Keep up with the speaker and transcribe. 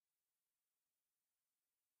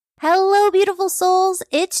Hello, beautiful souls.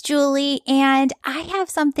 It's Julie, and I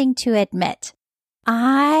have something to admit.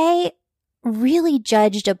 I really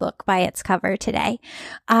judged a book by its cover today.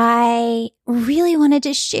 I really wanted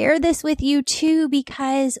to share this with you too,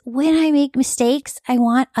 because when I make mistakes, I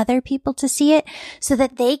want other people to see it so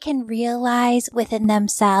that they can realize within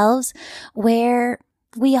themselves where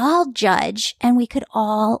we all judge and we could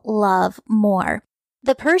all love more.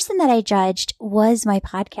 The person that I judged was my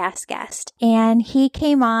podcast guest, and he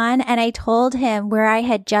came on and I told him where I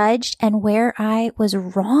had judged and where I was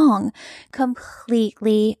wrong,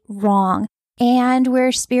 completely wrong, and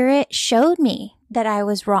where Spirit showed me that I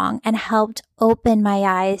was wrong and helped open my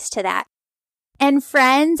eyes to that. And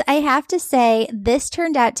friends, I have to say, this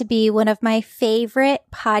turned out to be one of my favorite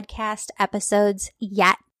podcast episodes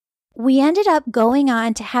yet. We ended up going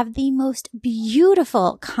on to have the most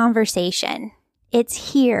beautiful conversation.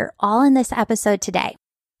 It's here, all in this episode today.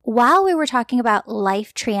 While we were talking about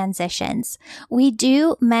life transitions, we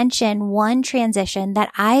do mention one transition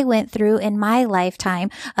that I went through in my lifetime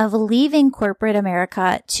of leaving corporate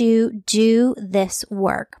America to do this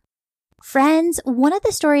work. Friends, one of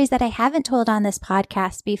the stories that I haven't told on this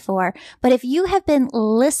podcast before, but if you have been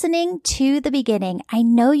listening to the beginning, I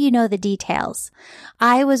know you know the details.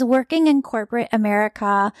 I was working in corporate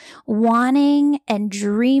America, wanting and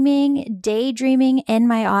dreaming, daydreaming in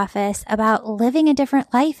my office about living a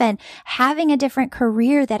different life and having a different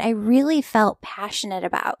career that I really felt passionate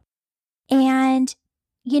about. And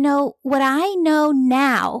you know, what I know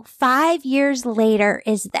now, 5 years later,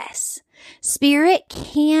 is this. Spirit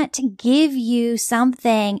can't give you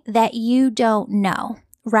something that you don't know,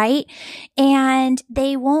 right? And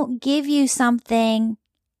they won't give you something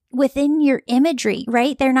within your imagery,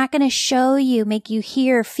 right? They're not going to show you, make you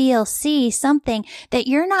hear, feel, see something that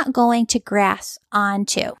you're not going to grasp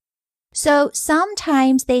onto. So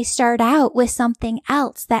sometimes they start out with something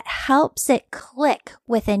else that helps it click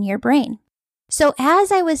within your brain. So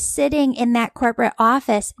as I was sitting in that corporate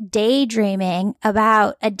office daydreaming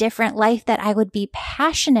about a different life that I would be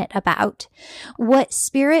passionate about, what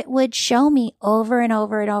Spirit would show me over and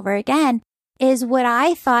over and over again is what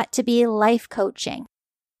I thought to be life coaching,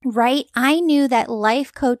 right? I knew that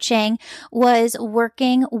life coaching was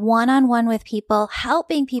working one-on-one with people,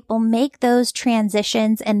 helping people make those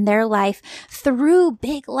transitions in their life through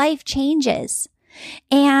big life changes.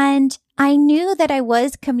 And I knew that I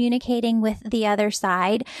was communicating with the other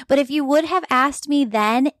side, but if you would have asked me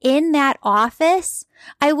then in that office,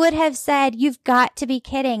 I would have said, you've got to be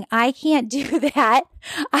kidding. I can't do that.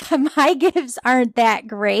 My gifts aren't that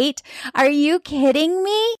great. Are you kidding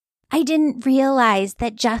me? I didn't realize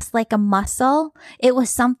that just like a muscle, it was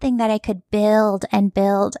something that I could build and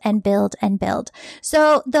build and build and build.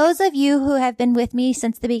 So those of you who have been with me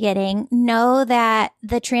since the beginning know that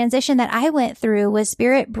the transition that I went through was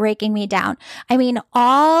Spirit breaking me down. I mean,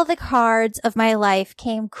 all the cards of my life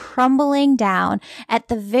came crumbling down at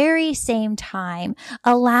the very same time,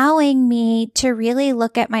 allowing me to really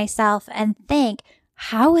look at myself and think,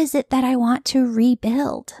 how is it that I want to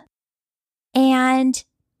rebuild? And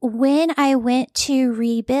when I went to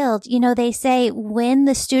rebuild, you know, they say when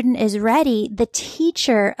the student is ready, the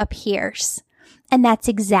teacher appears. And that's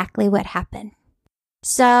exactly what happened.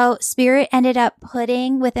 So Spirit ended up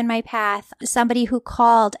putting within my path somebody who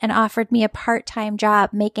called and offered me a part-time job,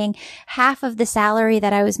 making half of the salary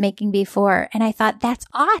that I was making before. And I thought, that's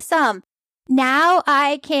awesome. Now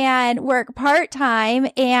I can work part-time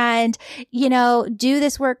and, you know, do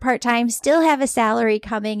this work part-time, still have a salary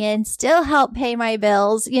coming in, still help pay my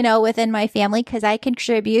bills, you know, within my family because I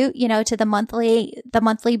contribute, you know, to the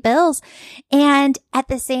monthly bills. And at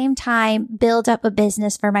the same time, build up a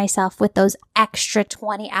business for myself with those extra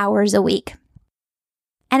 20 hours a week.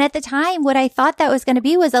 And at the time, what I thought that was going to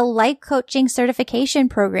be was a life coaching certification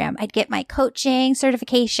program. I'd get my coaching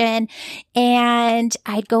certification and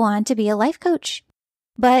I'd go on to be a life coach.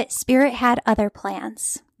 But Spirit had other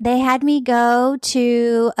plans. They had me go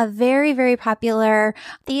to a very, very popular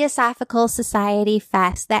Theosophical Society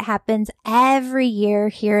fest that happens every year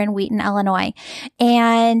here in Wheaton, Illinois.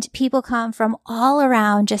 And people come from all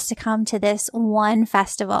around just to come to this one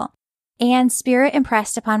festival. And Spirit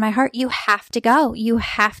impressed upon my heart, you have to go. You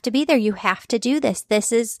have to be there. You have to do this.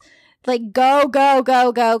 This is like, go, go,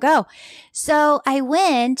 go, go, go. So I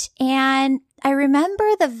went and I remember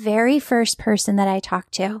the very first person that I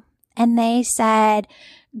talked to. And they said,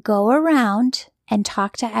 go around and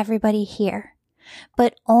talk to everybody here,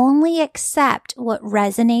 but only accept what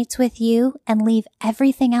resonates with you and leave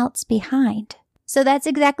everything else behind. So that's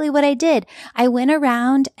exactly what I did. I went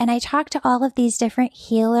around and I talked to all of these different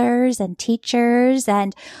healers and teachers,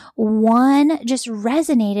 and one just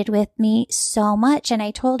resonated with me so much. And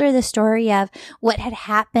I told her the story of what had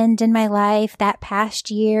happened in my life that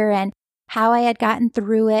past year and how I had gotten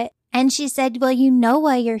through it. And she said, well, you know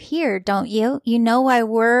why you're here, don't you? You know why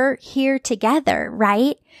we're here together,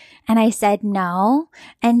 right? And I said, no.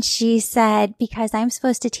 And she said, because I'm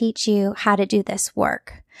supposed to teach you how to do this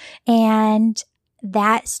work. And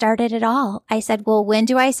that started it all. I said, well, when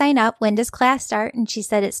do I sign up? When does class start? And she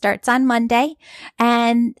said, it starts on Monday.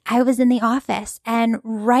 And I was in the office, and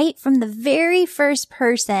right from the very first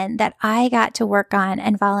person that I got to work on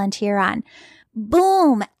and volunteer on,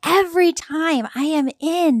 boom, every time I am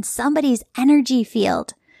in somebody's energy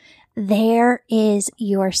field, there is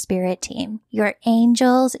your spirit team, your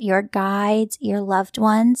angels, your guides, your loved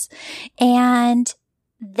ones, and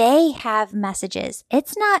they have messages.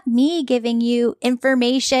 It's not me giving you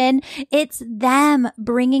information. It's them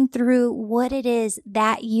bringing through what it is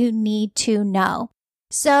that you need to know.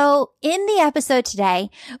 So in the episode today,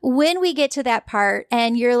 when we get to that part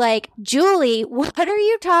and you're like, Julie, what are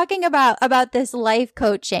you talking about this life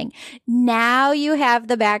coaching? Now you have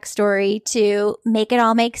the backstory to make it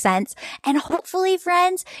all make sense. And hopefully,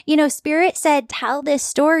 friends, Spirit said, tell this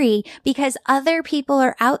story because other people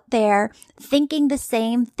are out there thinking the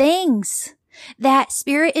same things. That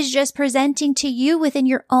Spirit is just presenting to you within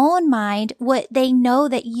your own mind what they know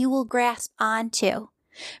that you will grasp onto.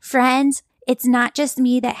 Friends, it's not just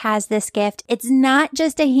me that has this gift. It's not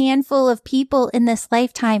just a handful of people in this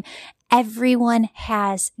lifetime. Everyone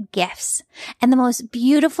has gifts. And the most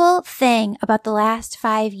beautiful thing about the last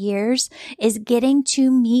 5 years is getting to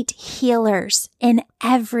meet healers in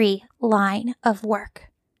every line of work.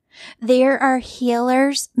 There are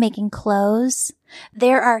healers making clothes.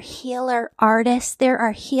 There are healer artists. There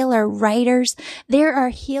are healer writers. There are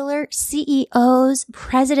healer CEOs,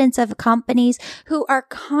 presidents of companies who are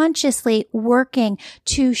consciously working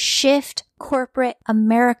to shift corporate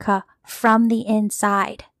America from the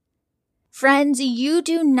inside. Friends, you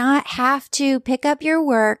do not have to pick up your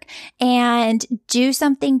work and do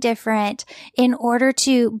something different in order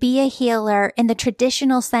to be a healer in the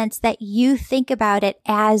traditional sense that you think about it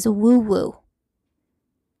as woo-woo.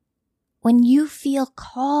 When you feel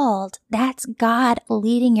called, that's God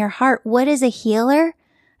leading your heart. What is a healer?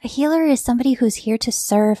 A healer is somebody who's here to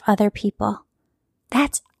serve other people.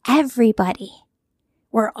 That's everybody.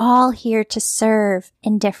 We're all here to serve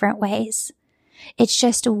in different ways. It's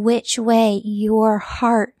just which way your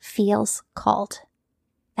heart feels called.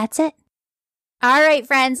 That's it. All right,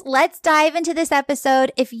 friends, let's dive into this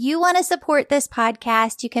episode. If you want to support this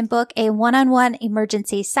podcast, you can book a one-on-one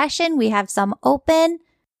emergency session. We have some open.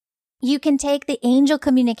 You can take the Angel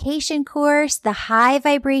Communication course, the High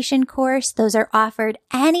Vibration course. Those are offered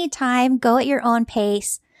anytime. Go at your own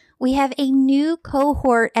pace. We have a new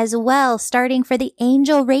cohort as well, starting for the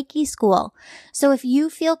Angel Reiki School. So if you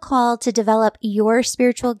feel called to develop your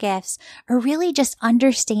spiritual gifts or really just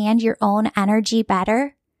understand your own energy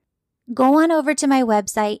better, go on over to my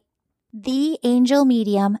website,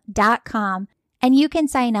 theangelmedium.com, and you can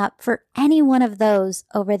sign up for any one of those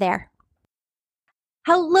over there.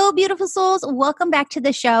 Hello, beautiful souls. Welcome back to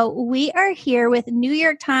the show. We are here with New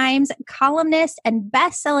York Times columnist and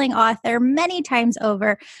best-selling author many times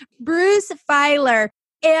over, Bruce Feiler.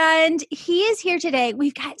 And he is here today.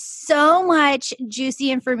 We've got so much juicy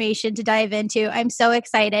information to dive into. I'm so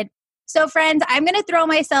excited. So friends, I'm going to throw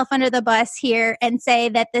myself under the bus here and say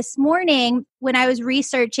that this morning when I was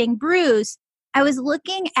researching Bruce, I was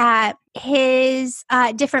looking at his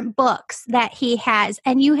different books that he has.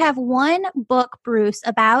 And you have one book, Bruce,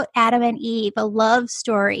 about Adam and Eve, a love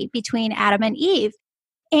story between Adam and Eve.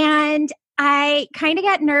 And I kind of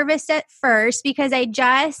got nervous at first because I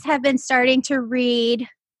just have been starting to read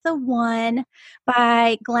the one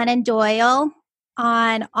by Glennon Doyle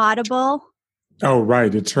on Audible. Oh,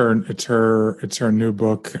 right. It's her new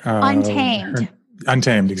book. Untamed.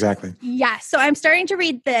 Untamed, exactly. Yeah. So I'm starting to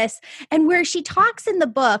read this, and where she talks in the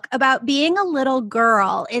book about being a little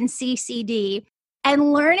girl in CCD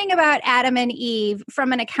and learning about Adam and Eve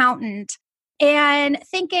from an accountant and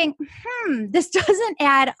thinking, this doesn't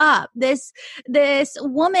add up. This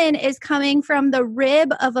woman is coming from the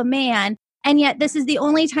rib of a man. And yet this is the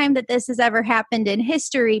only time that this has ever happened in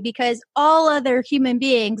history because all other human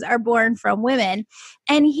beings are born from women.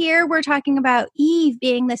 And here we're talking about Eve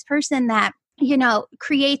being this person that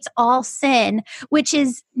creates all sin, which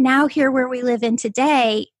is now here where we live in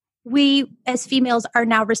today. We as females are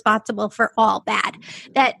now responsible for all bad.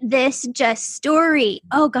 That this just story,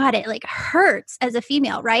 oh God, it like hurts as a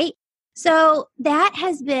female, right? So that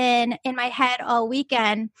has been in my head all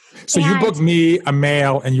weekend. So you booked me a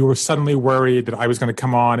mail and you were suddenly worried that I was going to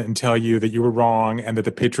come on and tell you that you were wrong and that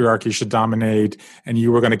the patriarchy should dominate and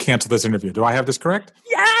you were going to cancel this interview. Do I have this correct?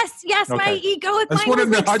 Yes. Okay. My egoic mind was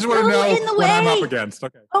like I just want to know in the what way. I'm up against.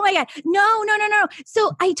 Okay. Oh my God. No.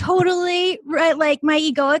 So I totally, like my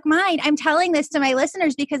egoic mind, I'm telling this to my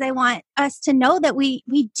listeners because I want us to know that we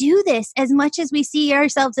do this as much as we see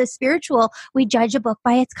ourselves as spiritual. We judge a book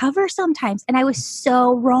by its cover sometimes. And I was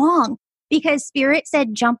so wrong because Spirit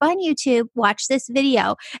said, jump on YouTube, watch this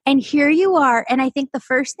video. And here you are. And I think the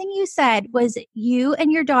first thing you said was you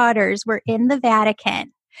and your daughters were in the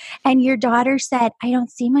Vatican. And your daughter said, I don't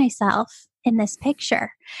see myself in this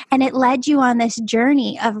picture. And it led you on this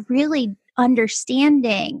journey of really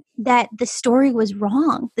understanding that the story was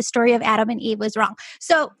wrong. The story of Adam and Eve was wrong.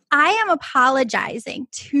 So I am apologizing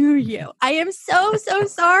to you. I am so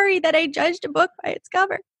sorry that I judged a book by its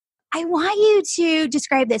cover. I want you to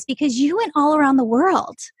describe this because you went all around the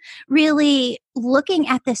world really looking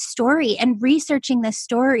at this story and researching this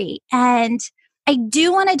story. And I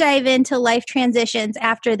do want to dive into life transitions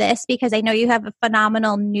after this because I know you have a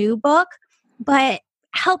phenomenal new book, but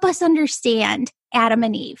help us understand Adam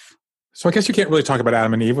and Eve. So I guess you can't really talk about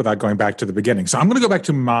Adam and Eve without going back to the beginning. So I'm going to go back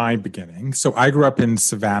to my beginning. So I grew up in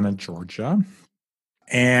Savannah, Georgia,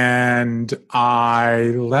 and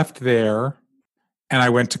I left there and I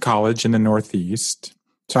went to college in the Northeast.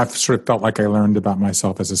 So I've sort of felt like I learned about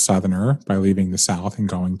myself as a Southerner by leaving the South and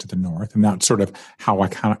going to the North. And that's sort of how I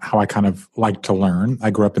kind of like to learn.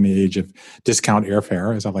 I grew up in the age of discount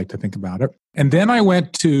airfare, as I like to think about it. And then I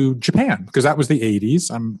went to Japan because that was the 80s.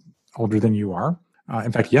 I'm older than you are.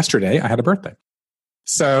 In fact, yesterday I had a birthday.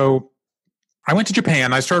 So I went to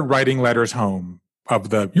Japan. I started writing letters home of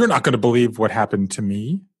the, you're not going to believe what happened to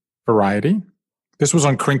me variety. This was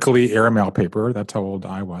on crinkly airmail paper. That's how old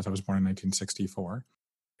I was. I was born in 1964.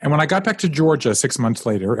 And when I got back to Georgia 6 months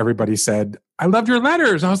later, everybody said, I loved your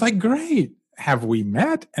letters. I was like, great. Have we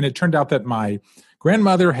met? And it turned out that my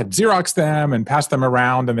grandmother had Xeroxed them and passed them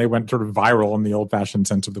around, and they went sort of viral in the old-fashioned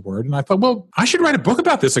sense of the word. And I thought, well, I should write a book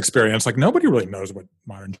about this experience. Like, nobody really knows what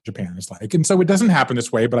modern Japan is like. And so it doesn't happen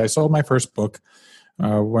this way, but I sold my first book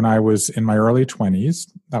when I was in my early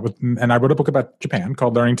 20s. And I wrote a book about Japan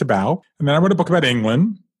called Learning to Bow. And then I wrote a book about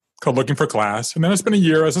England called Looking for Class. And then I spent a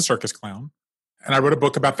year as a circus clown. And I wrote a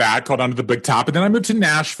book about that called Under the Big Top. And then I moved to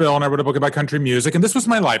Nashville and I wrote a book about country music. And this was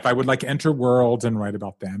my life. I would like enter worlds and write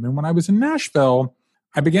about them. And when I was in Nashville,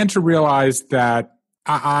 I began to realize that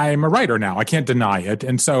I'm a writer now. I can't deny it.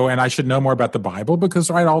 And I should know more about the Bible because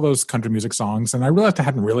I write all those country music songs. And I realized I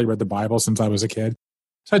hadn't really read the Bible since I was a kid.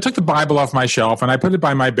 So I took the Bible off my shelf and I put it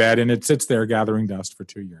by my bed and it sits there gathering dust for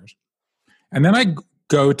 2 years. And then I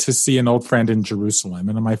go to see an old friend in Jerusalem.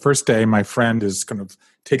 And on my first day, my friend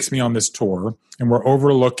takes me on this tour and we're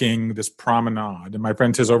overlooking this promenade. And my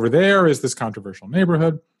friend says, over there is this controversial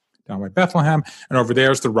neighborhood down by Bethlehem. And over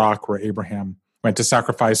there is the rock where Abraham went to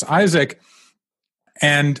sacrifice Isaac.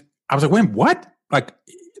 And I was like, wait, what? Like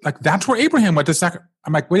that's where Abraham went to sacrifice.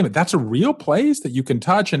 I'm like, wait a minute, that's a real place that you can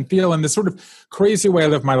touch and feel. And this sort of crazy way I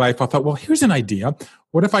live my life, I thought, well, here's an idea.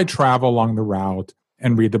 What if I travel along the route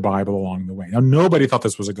and read the Bible along the way? Now, nobody thought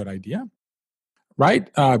this was a good idea, right?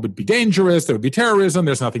 It would be dangerous. There would be terrorism.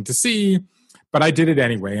 There's nothing to see. But I did it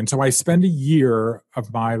anyway. And so I spend a year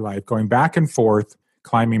of my life going back and forth,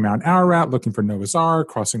 climbing Mount Ararat, looking for Noah's Ark,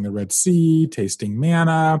 crossing the Red Sea, tasting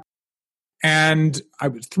manna. And I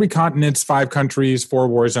was 3 continents, 5 countries, 4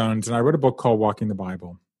 war zones. And I wrote a book called Walking the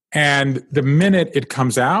Bible. And the minute it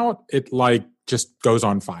comes out, it just goes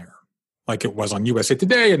on fire. Like it was on USA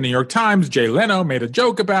Today and New York Times. Jay Leno made a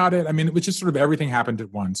joke about it. I mean, it was just sort of everything happened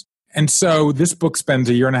at once. And so this book spends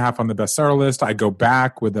a year and a half on the bestseller list. I go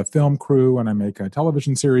back with a film crew and I make a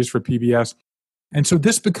television series for PBS. And so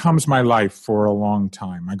this becomes my life for a long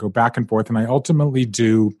time. I go back and forth and I ultimately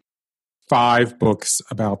do 5 books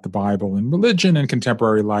about the Bible and religion and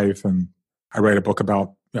contemporary life. And I write a book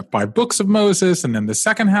about 5 books of Moses. And then the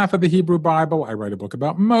second half of the Hebrew Bible, I write a book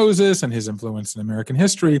about Moses and his influence in American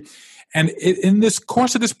history. And in this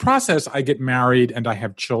course of this process, I get married and I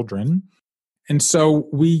have children. And so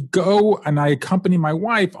we go and I accompany my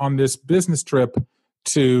wife on this business trip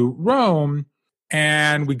to Rome.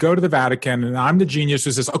 And we go to the Vatican and I'm the genius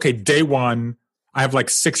who says, okay, day 1, I have like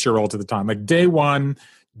 6-year-olds at the time, like day 1,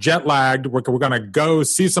 jet lagged. We're going to go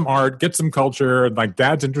see some art, get some culture. And like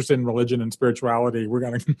dad's interested in religion and spirituality.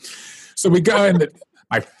 So we go and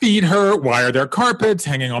my feet hurt. Why are there carpets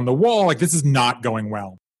hanging on the wall? Like this is not going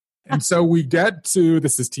well. And so we get to the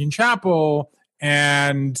Sistine Chapel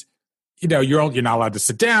and you're not allowed to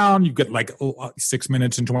sit down. You get like 6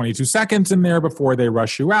 minutes and 22 seconds in there before they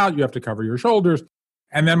rush you out. You have to cover your shoulders.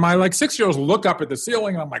 And then my like 6-year-olds look up at the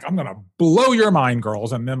ceiling and I'm like, I'm going to blow your mind,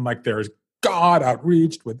 girls. And then like there's God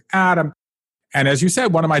outreached with Adam. And as you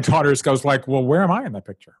said, one of my daughters goes like, well, where am I in that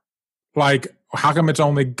picture? Like, how come it's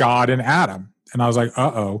only God and Adam? And I was like,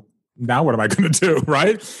 uh-oh, now what am I going to do,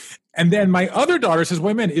 right? And then my other daughter says,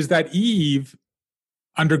 wait a minute, is that Eve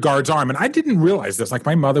under God's arm? And I didn't realize this. Like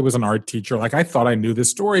my mother was an art teacher. Like I thought I knew this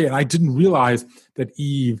story and I didn't realize that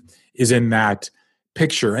Eve is in that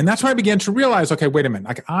picture. And that's when I began to realize, okay, wait a minute.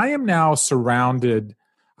 Like I am now surrounded.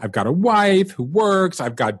 I've got a wife who works.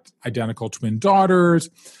 I've got identical twin daughters.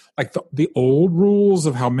 Like the old rules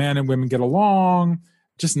of how men and women get along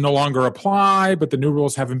just no longer apply, but the new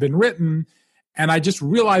rules haven't been written. And I just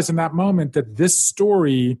realized in that moment that this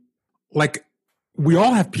story, like we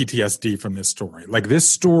all have PTSD from this story. Like this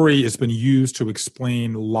story has been used to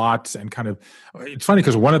explain lots and kind of, it's funny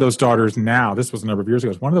because one of those daughters now, this was a number of years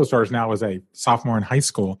ago, one of those daughters now is a sophomore in high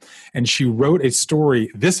school. And she wrote a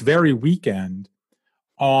story this very weekend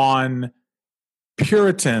on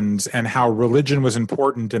Puritans and how religion was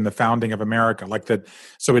important in the founding of America. Like that,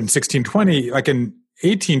 so in 1620, like in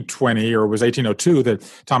 1820 or it was 1802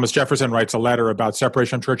 that Thomas Jefferson writes a letter about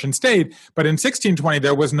separation of church and state. But in 1620,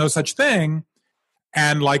 there was no such thing.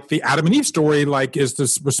 And like the Adam and Eve story, like is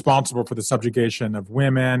this responsible for the subjugation of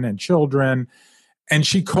women and children. And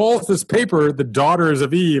she calls this paper The Daughters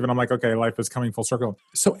of Eve. And I'm like, okay, life is coming full circle.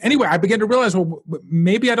 So anyway, I began to realize, well,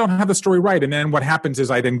 maybe I don't have the story right. And then what happens is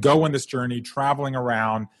I then go on this journey, traveling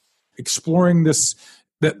around, exploring this,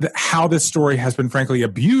 how this story has been frankly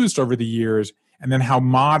abused over the years. And then how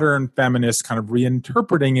modern feminists kind of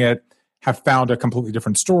reinterpreting it have found a completely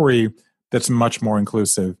different story that's much more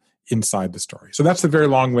inclusive inside the story. So that's the very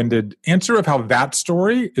long-winded answer of how that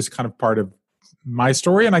story is kind of part of my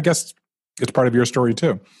story. And I guess it's part of your story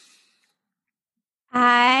too.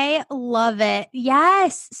 I love it.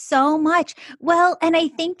 Yes, so much. Well, and I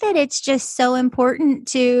think that it's just so important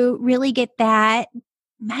to really get that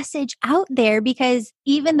message out there because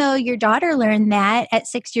even though your daughter learned that at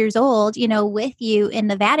 6 years old, with you in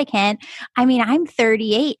the Vatican, I mean, I'm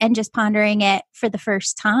 38 and just pondering it for the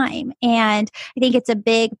first time. And I think it's a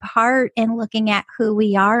big part in looking at who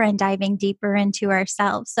we are and diving deeper into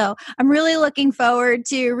ourselves. So I'm really looking forward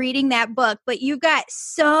to reading that book, but you've got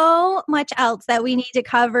so much else that we need to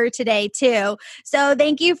cover today too. So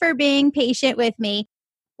thank you for being patient with me.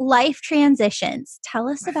 Life Transitions. Tell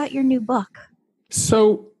us about your new book.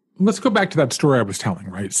 So let's go back to that story I was telling,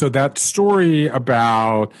 right? So that story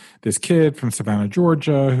about this kid from Savannah,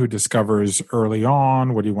 Georgia, who discovers early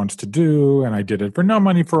on what he wants to do. And I did it for no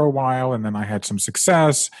money for a while. And then I had some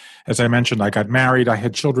success. As I mentioned, I got married. I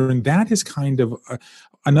had children. That is kind of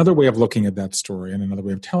another way of looking at that story and another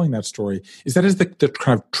way of telling that story is that is the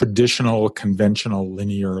kind of traditional, conventional,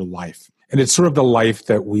 linear life. And it's sort of the life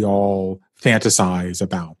that we all fantasize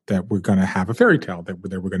about, that we're going to have a fairy tale, that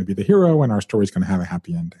we're going to be the hero and our story's going to have a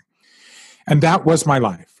happy ending. And that was my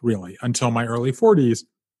life, really, until my early 40s,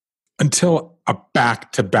 until a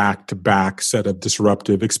back-to-back-to-back set of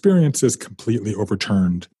disruptive experiences completely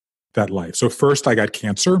overturned that life. So first I got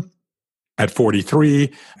cancer at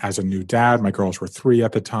 43 as a new dad. My girls were 3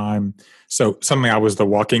 at the time. So suddenly I was the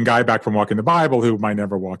walking guy back from walking the Bible who might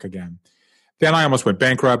never walk again. Then I almost went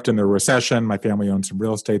bankrupt in the recession. My family owned some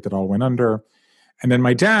real estate that all went under. And then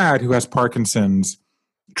my dad, who has Parkinson's,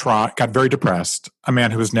 got very depressed, a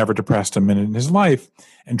man who was never depressed a minute in his life,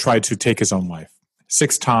 and tried to take his own life.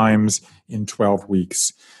 6 times in 12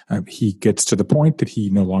 weeks. He gets to the point that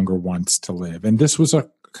he no longer wants to live. And this was a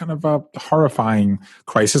kind of a horrifying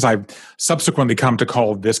crisis. I've subsequently come to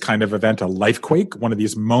call this kind of event a life quake, one of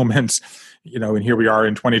these moments, and here we are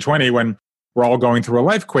in 2020 when we're all going through a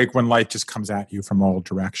life quake, when life just comes at you from all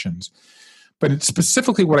directions. But it's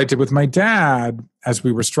specifically what I did with my dad as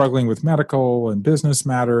we were struggling with medical and business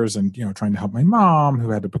matters and, trying to help my mom who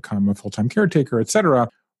had to become a full-time caretaker, et cetera,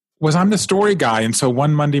 was I'm the story guy. And so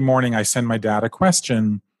one Monday morning, I send my dad a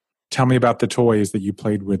question, tell me about the toys that you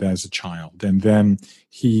played with as a child. And then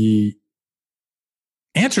he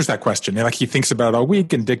answers that question. And he thinks about it all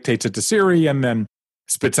week and dictates it to Siri and then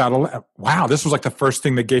spits out wow, this was like the first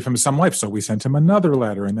thing that gave him some life. So we sent him another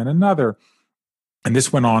letter and then another. And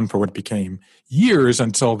this went on for what became years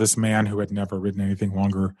until this man who had never written anything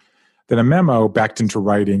longer than a memo backed into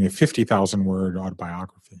writing a 50,000-word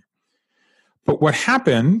autobiography. But what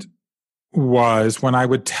happened was when I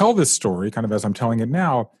would tell this story, kind of as I'm telling it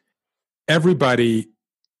now, everybody,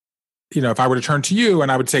 if I were to turn to you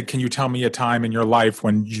and I would say, can you tell me a time in your life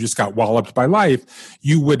when you just got walloped by life,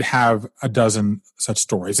 you would have a dozen such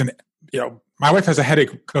stories. And my wife has a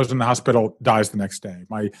headache, goes in the hospital, dies the next day.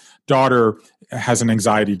 My daughter has an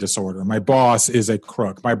anxiety disorder. My boss is a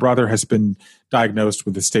crook. My brother has been diagnosed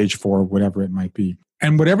with a stage 4, whatever it might be.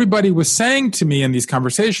 And what everybody was saying to me in these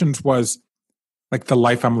conversations was, like, the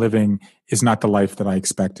life I'm living is not the life that I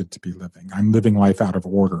expected to be living. I'm living life out of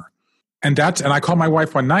order. And I called my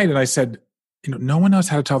wife one night and I said, no one knows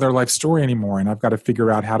how to tell their life story anymore, and I've got to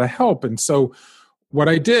figure out how to help. And so what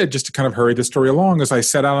I did, just to kind of hurry the story along, is I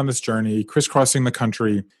set out on this journey, crisscrossing the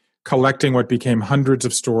country, collecting what became hundreds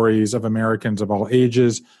of stories of Americans of all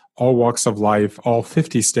ages, all walks of life, all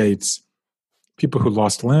 50 states, people who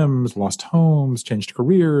lost limbs, lost homes, changed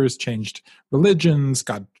careers, changed religions,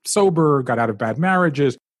 got sober, got out of bad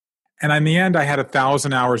marriages. And in the end, I had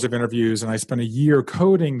 1,000 hours of interviews, and I spent a year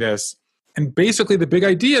coding this. And basically, the big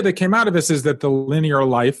idea that came out of this is that the linear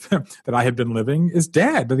life that I had been living is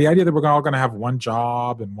dead. The idea that we're all going to have one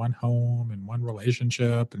job and one home and one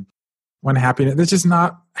relationship and one happiness, that's just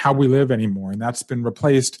not how we live anymore. And that's been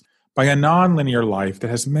replaced by a non-linear life that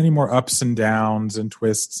has many more ups and downs and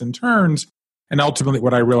twists and turns. And ultimately,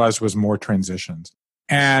 what I realized was more transitions.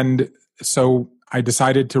 And so I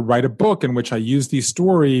decided to write a book in which I use these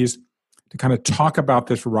stories to kind of talk about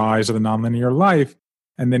this rise of the nonlinear life,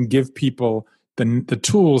 and then give people the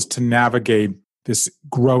tools to navigate this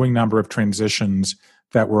growing number of transitions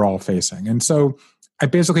that we're all facing. And so I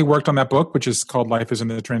basically worked on that book, which is called Life is in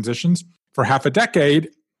the Transitions, for half a decade.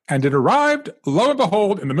 And it arrived, lo and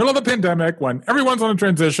behold, in the middle of the pandemic when everyone's on a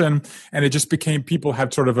transition. And it just became, people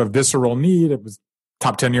had sort of a visceral need. It was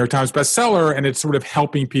top 10 New York Times bestseller. And it's sort of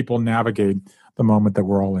helping people navigate the moment that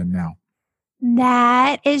we're all in now.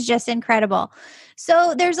 That is just incredible.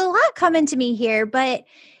 So there's a lot coming to me here, but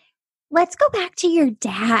let's go back to your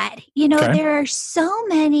dad. Okay. There are so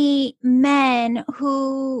many men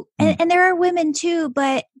who, and there are women too,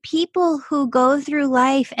 but people who go through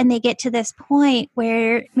life and they get to this point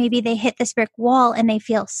where maybe they hit this brick wall and they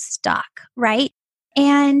feel stuck, right?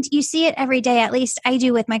 And you see it every day, at least I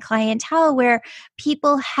do with my clientele, where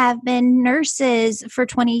people have been nurses for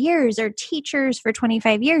 20 years or teachers for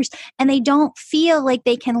 25 years, and they don't feel like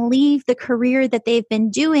they can leave the career that they've been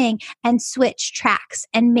doing and switch tracks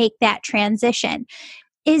and make that transition.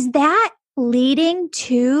 Is that leading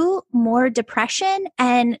to more depression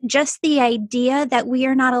and just the idea that we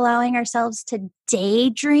are not allowing ourselves to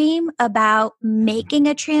daydream about making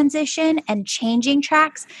a transition and changing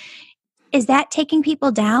tracks? Is that taking people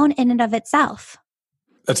down in and of itself?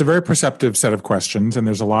 That's a very perceptive set of questions, and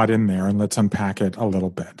there's a lot in there, and let's unpack it a little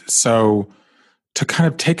bit. So to kind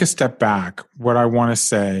of take a step back, what I want to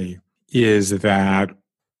say is that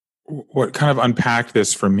what kind of unpacked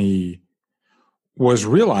this for me was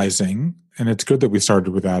realizing, and it's good that we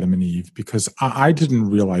started with Adam and Eve, because I didn't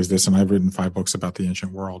realize this, and I've written 5 books about the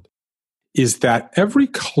ancient world, is that every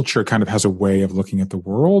culture kind of has a way of looking at the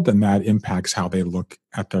world, and that impacts how they look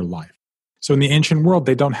at their life. So in the ancient world,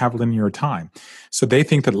 they don't have linear time. So they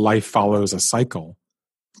think that life follows a cycle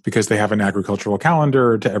because they have an agricultural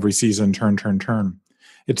calendar to every season, turn.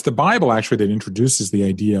 It's the Bible actually that introduces the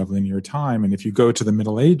idea of linear time. And if you go to the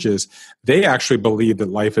Middle Ages, they actually believe that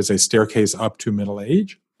life is a staircase up to middle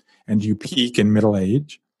age, and you peak in middle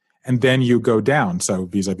age, and then you go down. So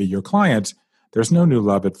vis-a-vis your clients, there's no new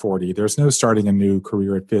love at 40. There's no starting a new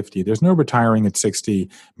career at 50. There's no retiring at 60,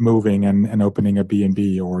 moving and opening a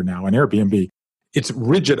B&B or now an Airbnb. It's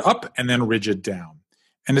rigid up and then rigid down.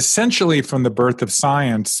 And essentially from the birth of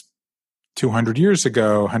science 200 years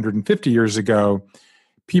ago, 150 years ago,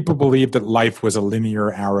 people believed that life was a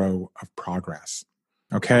linear arrow of progress.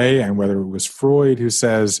 Okay? And whether it was Freud who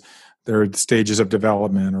says there are stages of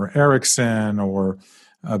development, or Erickson, or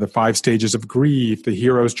the 5 stages of grief, the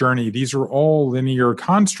hero's journey, these are all linear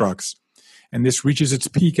constructs. And this reaches its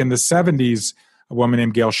peak in the 70s. A woman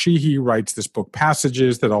named Gail Sheehy writes this book,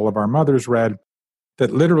 Passages, that all of our mothers read,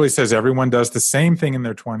 that literally says everyone does the same thing in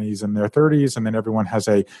their 20s and their 30s, and then everyone has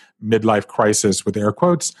a midlife crisis, with air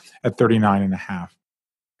quotes, at 39 and a half.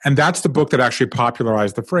 And that's the book that actually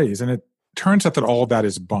popularized the phrase. And it turns out that all of that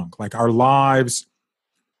is bunk. Like, our lives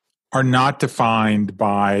are not defined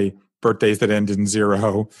by birthdays that end in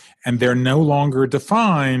 0, and they're no longer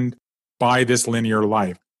defined by this linear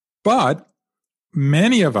life. But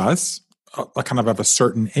many of us, kind of a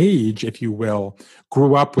certain age, if you will,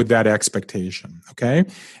 grew up with that expectation, okay?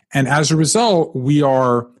 And as a result, we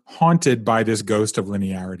are haunted by this ghost of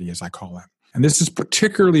linearity, as I call it. And this is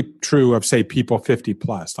particularly true of, say, people 50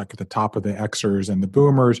 plus, like at the top of the Xers and the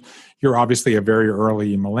boomers. You're obviously a very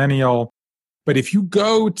early millennial. But if you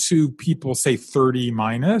go to people, say, 30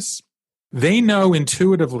 minus, they know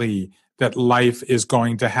intuitively that life is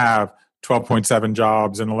going to have 12.7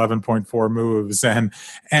 jobs and 11.4 moves. And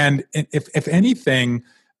if anything,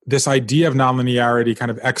 this idea of nonlinearity kind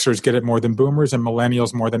of Xers get it more than boomers and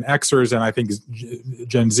millennials more than Xers. And I think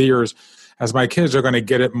Gen Zers, as my kids, are going to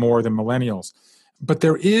get it more than millennials. But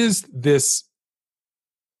there is this,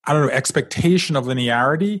 I don't know, expectation of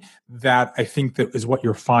linearity that I think that is what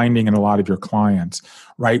you're finding in a lot of your clients,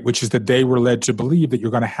 right? Which is that they were led to believe that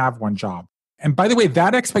you're going to have one job. And by the way,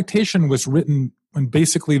 that expectation was written when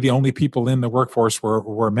basically the only people in the workforce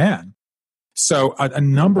were men. So a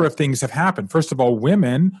number of things have happened. First of all,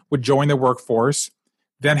 women would join the workforce,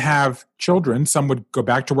 then have children. Some would go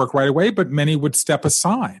back to work right away, but many would step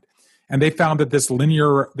aside. And they found that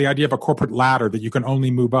the idea of a corporate ladder that you can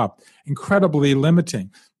only move up, incredibly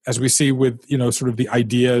limiting, as we see with, sort of the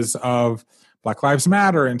ideas of Black Lives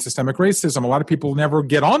Matter and systemic racism. A lot of people never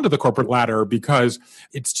get onto the corporate ladder because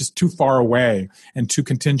it's just too far away and too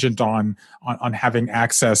contingent on having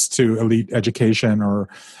access to elite education or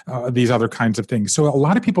these other kinds of things. So a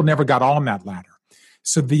lot of people never got on that ladder.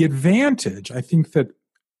 So the advantage, I think that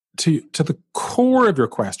to the core of your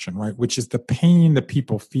question, right, which is the pain that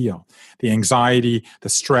people feel, the anxiety, the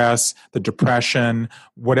stress, the depression,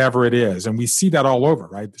 whatever it is. And we see that all over,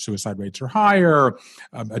 right? The suicide rates are higher,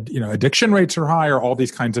 addiction rates are higher, all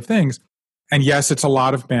these kinds of things. And yes, it's a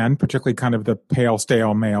lot of men, particularly kind of the pale,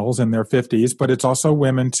 stale males in their 50s, but it's also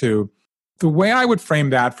women too. The way I would frame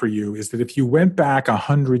that for you is that if you went back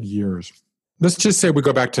 100 years, let's just say we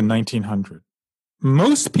go back to 1900,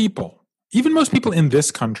 most people, even most people in this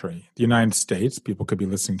country, the United States, people could be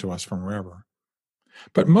listening to us from wherever,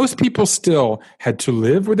 but most people still had to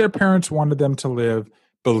live where their parents wanted them to live,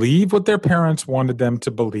 believe what their parents wanted them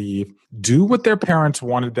to believe, do what their parents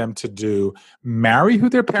wanted them to do, marry who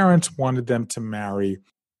their parents wanted them to marry,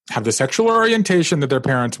 have the sexual orientation that their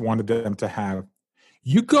parents wanted them to have.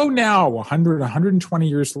 You go now 100, 120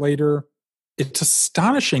 years later, it's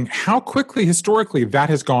astonishing how quickly historically that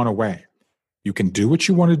has gone away. You can do what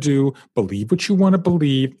you want to do, believe what you want to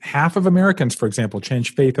believe. Half of Americans, for example,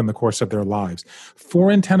 change faith in the course of their lives.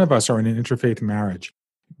 4 in 10 of us are in an interfaith marriage.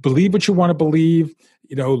 Believe what you want to believe,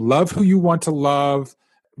 love who you want to love.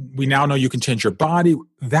 We now know you can change your body.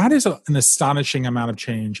 That is an astonishing amount of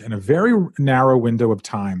change in a very narrow window of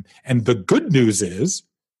time. And the good news is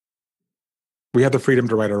we have the freedom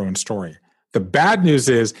to write our own story. The bad news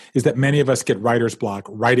is that many of us get writer's block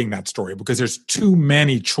writing that story because there's too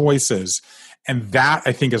many choices. And that,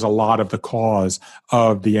 I think, is a lot of the cause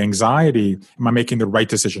of the anxiety. Am I making the right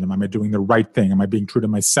decision? Am I doing the right thing? Am I being true to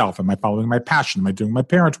myself? Am I following my passion? Am I doing what my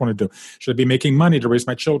parents want to do? Should I be making money to raise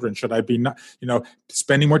my children? Should I be not,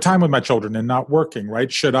 spending more time with my children and not working, right?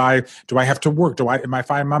 Do I have to work?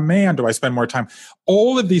 If I'm a man, do I spend more time?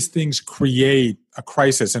 All of these things create a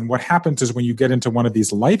crisis. And what happens is when you get into one of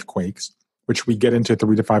these life quakes, which we get into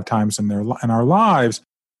 3 to 5 times in our lives,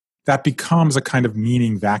 that becomes a kind of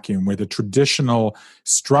meaning vacuum where the traditional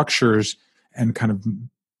structures and kind of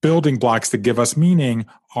building blocks that give us meaning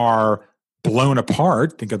are blown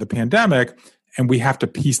apart. Think of the pandemic, and we have to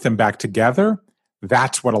piece them back together.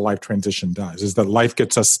 That's what a life transition does, is that life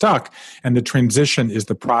gets us stuck, and the transition is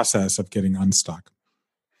the process of getting unstuck.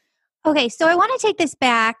 Okay, so I want to take this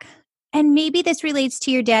back. And maybe this relates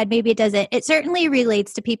to your dad, maybe it doesn't. It certainly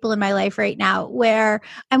relates to people in my life right now where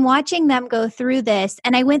I'm watching them go through this.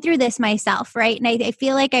 And I went through this myself, right? And I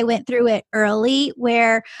feel like I went through it early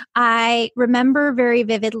where I remember very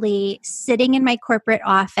vividly sitting in my corporate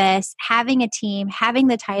office, having a team, having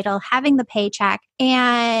the title, having the paycheck,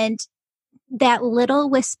 and that little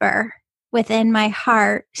whisper within my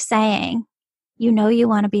heart saying, you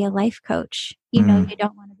want to be a life coach. You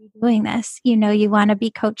don't want to be doing this. You want to be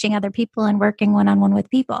coaching other people and working one-on-one with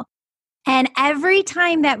people. And every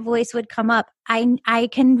time that voice would come up, I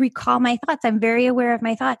can recall my thoughts. I'm very aware of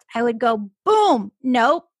my thoughts. I would go, boom,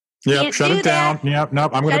 nope. Yep, shut it down. Yep,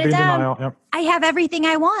 nope, I'm going to be in denial. Yep. I have everything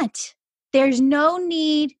I want. There's no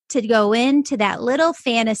need to go into that little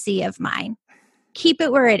fantasy of mine. Keep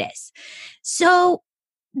it where it is. So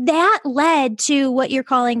that led to what you're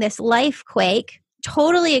calling this life quake,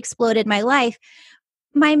 totally exploded my life.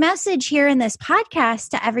 My message here in this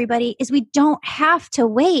podcast to everybody is we don't have to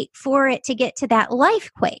wait for it to get to that life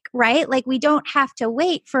quake, right? Like we don't have to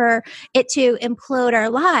wait for it to implode our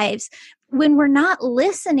lives. When we're not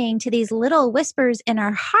listening to these little whispers in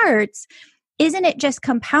our hearts, isn't it just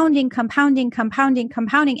compounding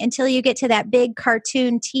until you get to that big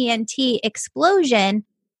cartoon TNT explosion?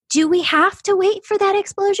 Do we have to wait for that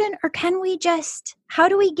explosion, or can we how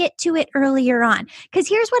do we get to it earlier on? Because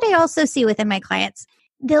here's what I also see within my clients.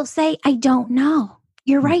 They'll say, I don't know.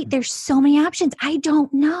 You're right. There's so many options. I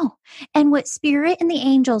don't know. And what spirit and the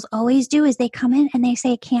angels always do is they come in and they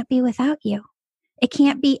say, it can't be without you. It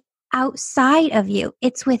can't be outside of you.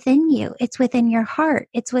 It's within you. It's within your heart.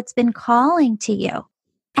 It's what's been calling to you.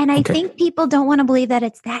 And I think people don't want to believe that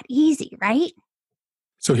it's that easy, right?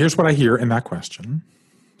 So here's what I hear in that question.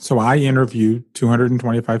 So I interviewed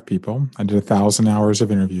 225 people. I did 1,000 hours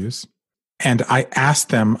of interviews. And I asked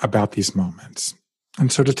them about these moments. And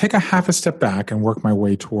so to take a half a step back and work my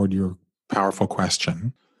way toward your powerful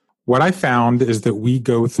question, what I found is that we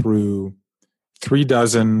go through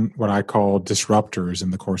 36 what I call disruptors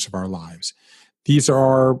in the course of our lives. These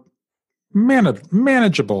are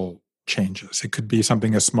manageable changes. It could be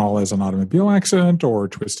something as small as an automobile accident or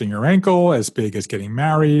twisting your ankle, as big as getting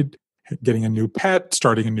married, getting a new pet,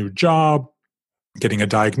 starting a new job, getting a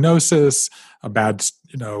diagnosis, a bad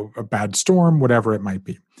storm, whatever it might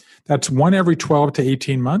be. That's one every 12 to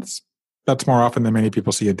 18 months. That's more often than many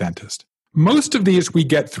people see a dentist. Most of these we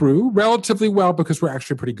get through relatively well because we're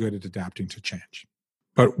actually pretty good at adapting to change.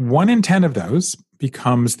 But 1 in 10 of those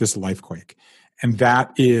becomes this lifequake. And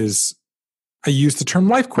that is, I use the term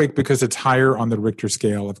lifequake because it's higher on the Richter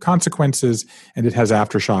scale of consequences and it has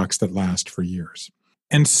aftershocks that last for years.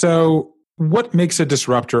 And so what makes a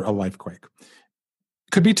disruptor a lifequake?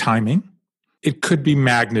 It could be timing. It could be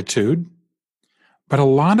magnitude. But a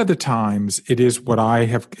lot of the times it is what I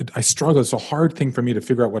struggle. It's a hard thing for me to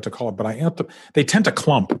figure out what to call it, but they tend to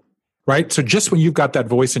clump, right? So just when you've got that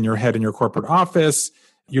voice in your head in your corporate office,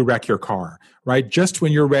 you wreck your car, right? Just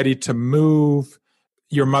when you're ready to move,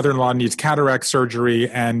 your mother-in-law needs cataract surgery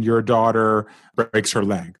and your daughter breaks her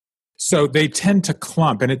leg. So they tend to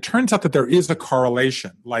clump. And it turns out that there is a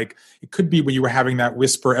correlation. Like it could be when you were having that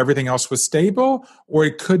whisper, everything else was stable, or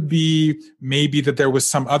it could be maybe that there was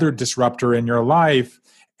some other disruptor in your life.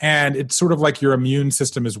 And it's sort of like your immune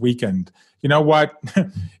system is weakened. You know what?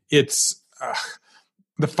 It's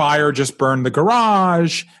the fire just burned the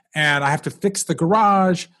garage and I have to fix the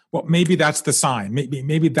garage. Well, maybe that's the sign.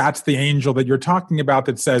 Maybe that's the angel that you're talking about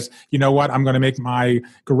that says, you know what, I'm going to make my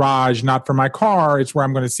garage not for my car. It's where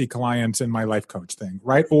I'm going to see clients in my life coach thing,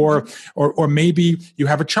 right? Or maybe you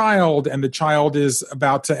have a child and the child is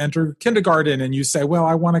about to enter kindergarten and you say, well,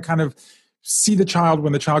 I want to kind of see the child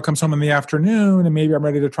when the child comes home in the afternoon and maybe I'm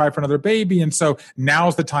ready to try for another baby. And so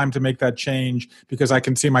now's the time to make that change because I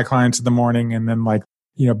can see my clients in the morning and then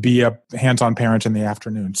be a hands-on parent in the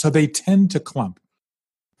afternoon. So they tend to clump.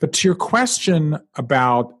 But to your question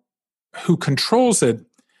about who controls it,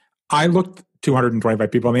 I looked 225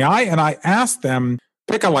 people in the eye and I asked them,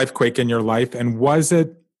 pick a lifequake in your life, and was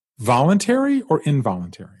it voluntary or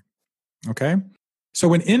involuntary? Okay?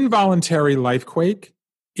 So an involuntary lifequake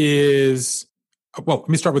is, well, let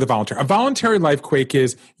me start with a voluntary. A voluntary lifequake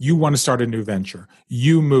is you want to start a new venture.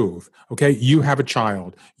 You move, okay? You have a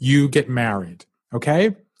child. You get married,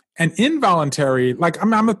 okay? And involuntary, like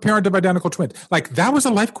I'm a parent of identical twins. Like that was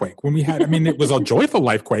a lifequake when we had, it was a joyful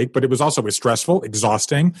lifequake, but it was also stressful,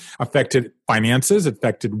 exhausting, affected finances,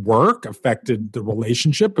 affected work, affected the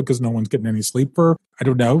relationship because no one's getting any sleep for,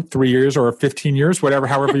 3 years or 15 years,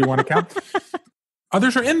 however you want to count.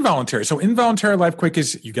 Others are involuntary. So involuntary lifequake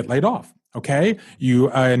is you get laid off, okay?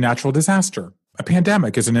 A natural disaster. A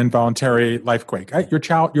pandemic is an involuntary lifequake.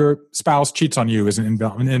 Right? Your spouse cheats on you is an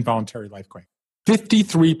involuntary lifequake.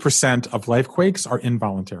 53% of lifequakes are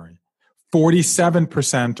involuntary.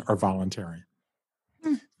 47% are voluntary.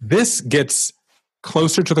 This gets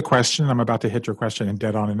closer to the question. I'm about to hit your question and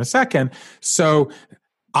dead on in a second. So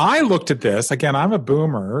I looked at this. Again, I'm a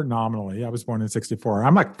boomer nominally. I was born in 1964.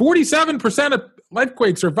 I'm like 47% of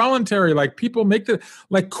lifequakes are voluntary. Like people make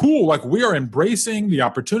cool. Like we are embracing the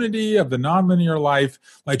opportunity of the nonlinear life.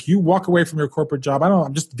 Like you walk away from your corporate job.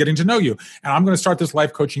 I'm just getting to know you. And I'm going to start this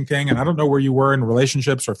life coaching thing. And I don't know where you were in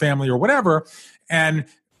relationships or family or whatever. And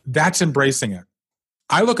that's embracing it.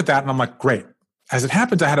 I look at that and I'm like, great. As it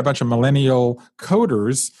happens, I had a bunch of millennial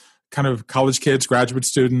coders, kind of college kids, graduate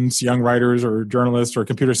students, young writers or journalists or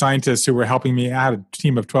computer scientists who were helping me. I had a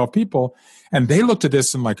team of 12 people. And they looked at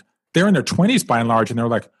this and they're in their 20s by and large. And they're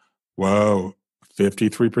like, whoa,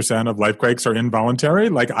 53% of lifequakes are involuntary.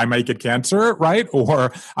 Like I might get cancer, right?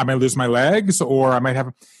 Or I might lose my legs or I might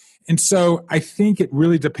have. And so I think it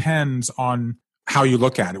really depends on how you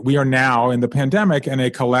look at it. We are now in the pandemic in a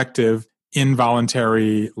collective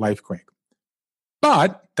involuntary lifequake.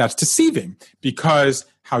 But that's deceiving because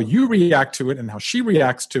how you react to it and how she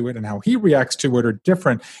reacts to it and how he reacts to it are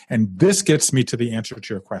different. And this gets me to the answer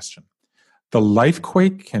to your question. The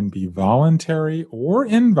lifequake can be voluntary or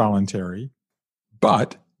involuntary,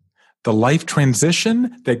 but The life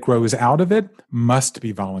transition that grows out of it must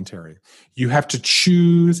be voluntary. You have to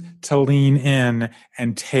choose to lean in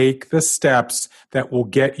and take the steps that will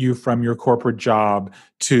get you from your corporate job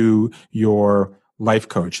to your life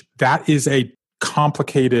coach. That is a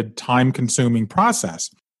complicated, time-consuming process.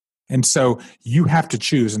 And so you have to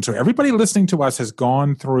choose. And so everybody listening to us has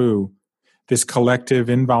gone through this collective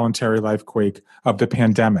involuntary life quake of the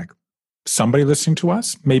pandemic. Somebody listening to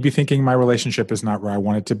us may be thinking my relationship is not where I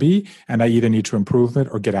want it to be, and I either need to improve it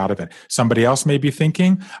or get out of it. Somebody else may be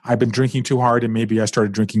thinking I've been drinking too hard, and maybe I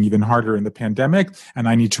started drinking even harder in the pandemic, and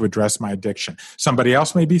I need to address my addiction. Somebody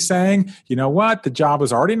else may be saying, you know what, the job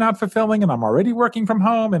is already not fulfilling, and I'm already working from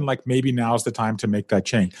home, and like maybe now's the time to make that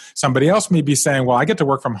change. Somebody else may be saying, well, I get to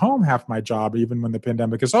work from home half my job, even when the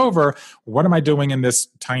pandemic is over. What am I doing in this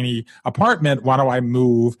tiny apartment? Why don't I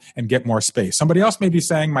move and get more space? Somebody else may be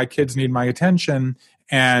saying, my kids need my attention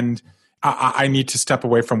and I need to step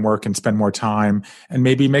away from work and spend more time and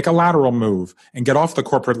maybe make a lateral move and get off the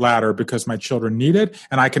corporate ladder because my children need it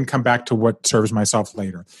and I can come back to what serves myself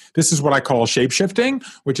later. This is what I call shape-shifting,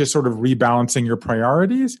 which is sort of rebalancing your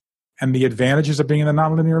priorities. And the advantages of being in a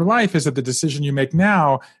nonlinear life is that the decision you make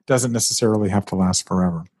now doesn't necessarily have to last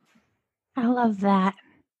forever. I love that.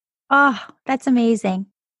 Oh, that's amazing.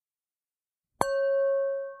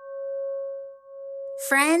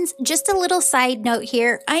 Friends, just a little side note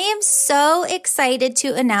here. I am so excited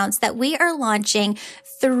to announce that we are launching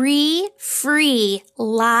 3 free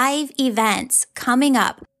live events coming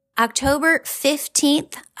up October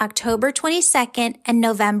 15th, October 22nd, and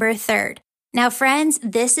November 3rd. Now, friends,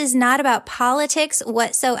 this is not about politics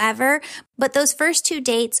whatsoever, but those first 2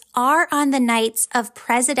 dates are on the nights of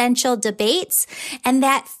presidential debates, and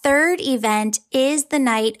that third event is the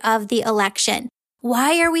night of the election.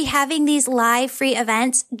 Why are we having these live free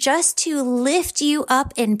events? Just to lift you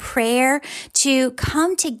up in prayer, to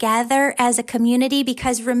come together as a community.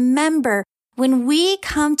 Because remember, when we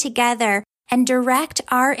come together and direct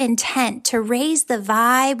our intent to raise the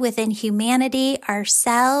vibe within humanity,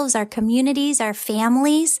 ourselves, our communities, our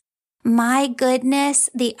families, my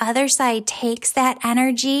goodness, the other side takes that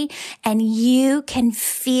energy and you can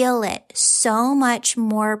feel it so much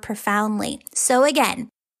more profoundly. So again,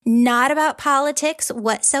 not about politics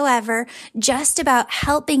whatsoever, just about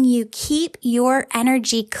helping you keep your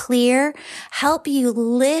energy clear, help you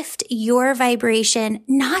lift your vibration,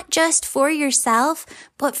 not just for yourself,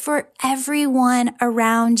 but for everyone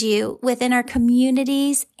around you within our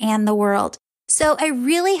communities and the world. So I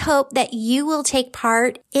really hope that you will take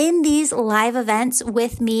part in these live events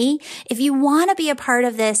with me. If you want to be a part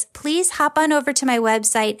of this, please hop on over to my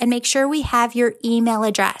website and make sure we have your email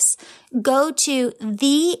address. Go to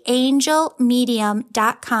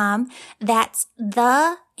theangelmedium.com. That's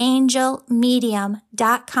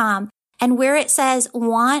theangelmedium.com. And where it says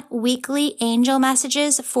want weekly angel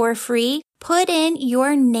messages for free, put in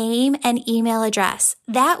your name and email address.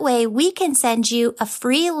 That way we can send you a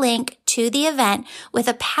free link to the event with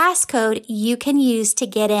a passcode you can use to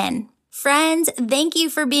get in. Friends, thank you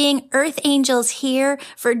for being Earth Angels here,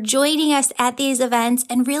 for joining us at these events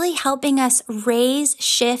and really helping us raise,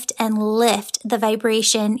 shift, and lift the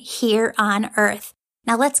vibration here on Earth.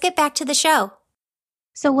 Now let's get back to the show.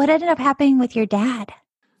 So what ended up happening with your dad?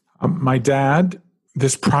 My dad,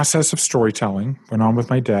 this process of storytelling went on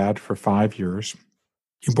with my dad for 5 years.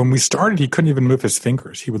 When we started, he couldn't even move his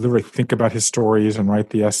fingers. He would literally think about his stories and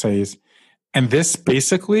write the essays. And this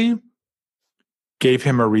basically gave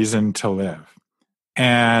him a reason to live.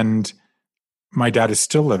 And my dad is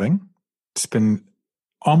still living. It's been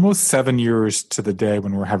almost 7 years to the day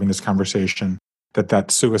when we're having this conversation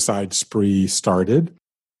that suicide spree started.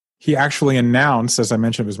 He actually announced, as I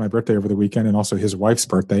mentioned, it was my birthday over the weekend and also his wife's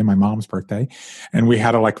birthday, my mom's birthday. And we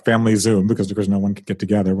had a family Zoom because no one could get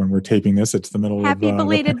together when we're taping this. It's the middle Happy of... Happy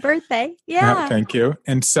belated birthday. Yeah. Thank you.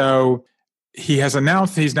 And so he has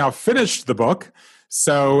announced he's now finished the book.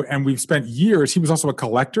 So, and we've spent years, he was also a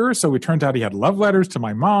collector. So it turned out he had love letters to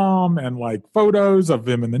my mom and photos of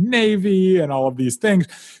him in the Navy and all of these things.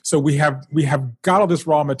 So we have got all this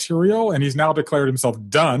raw material and he's now declared himself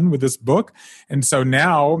done with this book. And so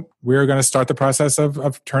now we're going to start the process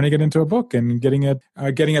of turning it into a book and getting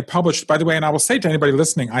it published. By the way, and I will say to anybody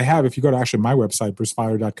listening, if you go to actually my website,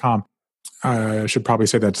 brucefeiler.com, I should probably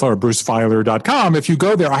say that slower, brucefeiler.com. If you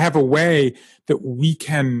go there, I have a way that we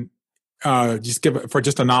can just give for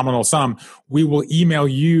just a nominal sum. We will email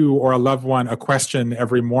you or a loved one a question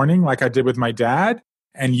every morning, like I did with my dad.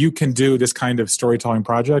 And you can do this kind of storytelling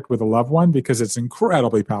project with a loved one because it's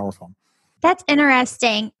incredibly powerful. That's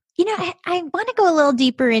interesting. I want to go a little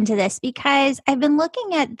deeper into this because I've been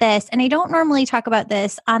looking at this, and I don't normally talk about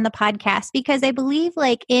this on the podcast because I believe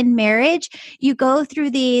like in marriage, you go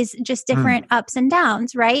through these just different ups and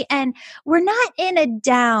downs, right? And we're not in a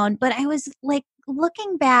down, but I was like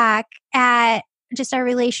looking back at just our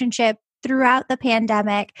relationship throughout the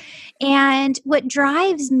pandemic. And what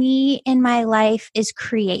drives me in my life is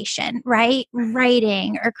creation, right?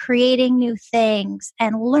 Writing or creating new things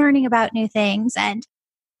and learning about new things. And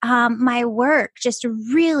my work just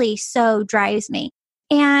really so drives me.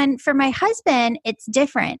 And for my husband, it's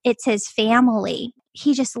different. It's his family.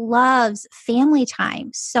 He just loves family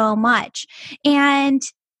time so much. And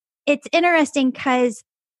it's interesting because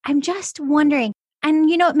I'm just wondering, and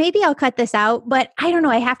maybe I'll cut this out, but I don't know.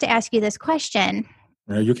 I have to ask you this question.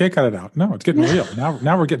 You can't cut it out. No, it's getting real.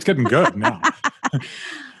 Now it's getting good now.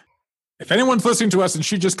 If anyone's listening to us and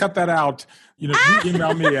she just cut that out, you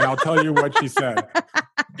email me and I'll tell you what she said.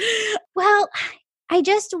 Well, I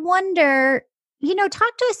just wonder,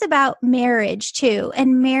 talk to us about marriage too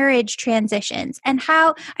and marriage transitions and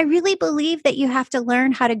how I really believe that you have to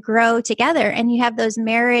learn how to grow together and you have those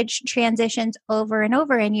marriage transitions over and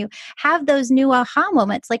over and you have those new aha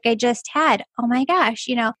moments like I just had. Oh my gosh,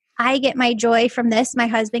 I get my joy from this. My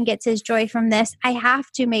husband gets his joy from this. I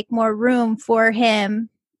have to make more room for him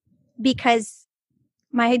because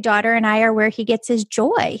my daughter and I are where he gets his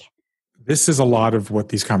joy. This is a lot of what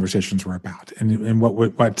these conversations were about. And what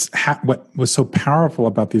was so powerful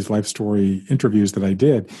about these life story interviews that I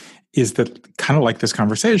did is that kind of like this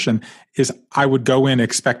conversation is I would go in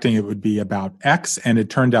expecting it would be about X and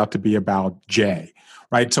it turned out to be about J,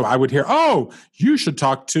 right? So I would hear, oh, you should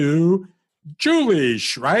talk to Julie,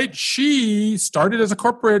 right? She started as a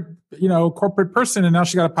corporate person and now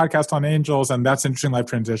she got a podcast on angels and that's an interesting life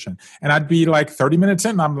transition. And I'd be like 30 minutes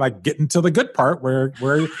in, I'm like getting to the good part where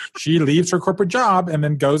she leaves her corporate job and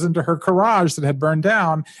then goes into her garage that had burned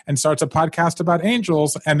down and starts a podcast about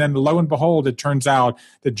angels. And then lo and behold, it turns out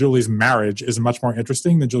that Julie's marriage is much more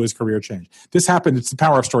interesting than Julie's career change. This happened. It's the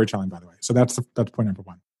power of storytelling, by the way. So that's point number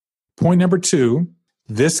one. Point number two,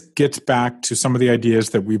 this gets back to some of the ideas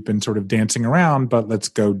that we've been sort of dancing around, but let's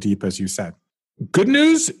go deep, as you said. Good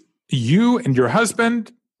news, you and your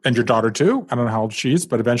husband and your daughter too, I don't know how old she is,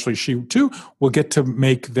 but eventually she too will get to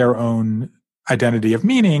make their own identity of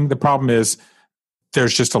meaning. The problem is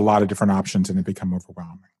there's just a lot of different options and it become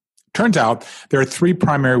overwhelming. Turns out there are three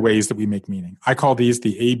primary ways that we make meaning. I call these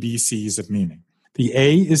the ABCs of meaning. The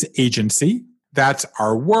A is agency. That's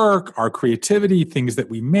our work, our creativity, things that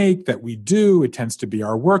we make, that we do. It tends to be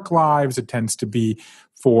our work lives. It tends to be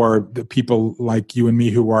for the people like you and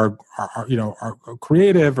me who are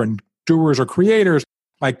creative and doers or creators.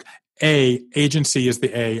 Like agency is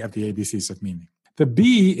the A of the ABCs of meaning. The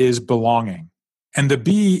B is belonging. And the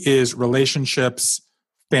B is relationships,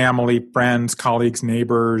 family, friends, colleagues,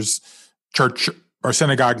 neighbors, church or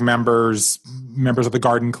synagogue members of the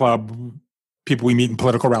garden club, people we meet in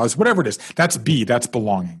political rallies, whatever it is. That's B, that's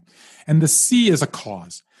belonging. And the C is a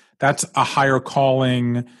cause. That's a higher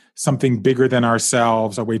calling, something bigger than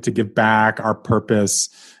ourselves, a way to give back, our purpose,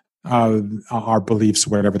 our beliefs,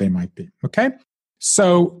 whatever they might be. Okay?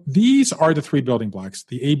 So these are the three building blocks,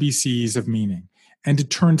 the ABCs of meaning. And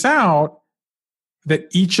it turns out that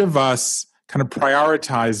each of us kind of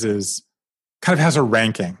prioritizes, kind of has a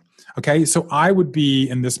ranking. Okay, so I would be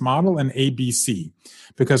in this model an ABC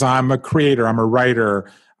because I'm a creator, I'm a writer.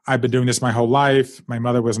 I've been doing this my whole life. My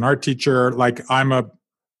mother was an art teacher. Like I'm an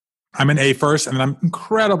A first, and I'm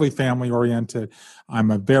incredibly family oriented.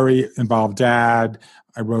 I'm a very involved dad.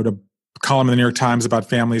 I wrote a column in the New York Times about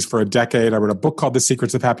families for a decade. I wrote a book called The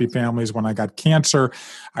Secrets of Happy Families when I got cancer.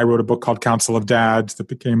 I wrote a book called Council of Dads that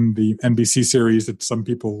became the NBC series that some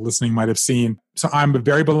people listening might have seen. So I'm a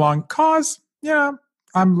very belong cause. Yeah.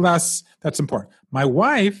 I'm less, that's important. My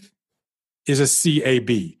wife is a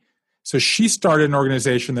CAB. So she started an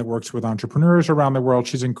organization that works with entrepreneurs around the world.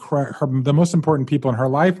 She's the most important people in her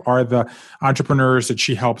life are the entrepreneurs that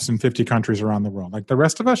she helps in 50 countries around the world. Like the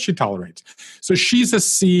rest of us, she tolerates. So she's a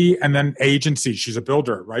C, and then agency. She's a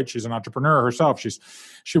builder, right? She's an entrepreneur herself.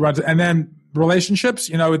 She runs, and then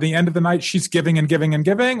relationships, at the end of the night, she's giving and giving and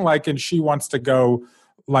giving, and she wants to go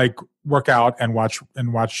work out and watch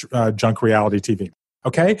junk reality TV.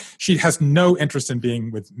 Okay. She has no interest in being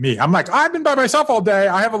with me. I'm like, I've been by myself all day.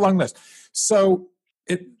 I have a long list.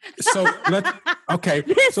 Okay.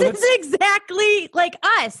 This is exactly like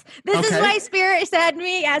us. This is why Spirit said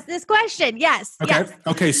me ask this question. Yes. Okay. Yes.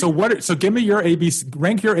 Okay. So give me your ABC,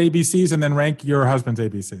 rank your ABCs and then rank your husband's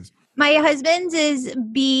ABCs. My husband's is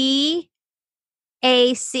B,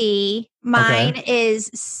 A, C. Mine is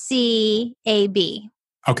C, A, B.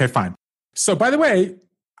 Okay, fine. So by the way,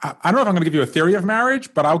 I don't know if I'm going to give you a theory of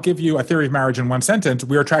marriage, but I'll give you a theory of marriage in one sentence.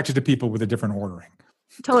 We're attracted to people with a different ordering.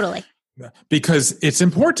 Totally. Because it's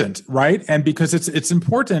important, right? And because it's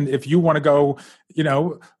important if you want to go,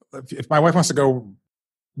 if my wife wants to go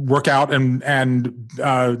work out and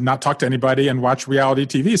not talk to anybody and watch reality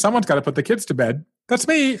TV, someone's got to put the kids to bed. That's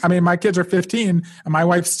me. I mean, my kids are 15 and my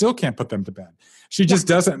wife still can't put them to bed. She just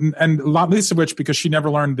doesn't. And not least of which, because she never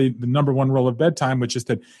learned the number one rule of bedtime, which is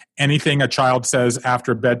that anything a child says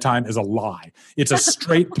after bedtime is a lie. It's a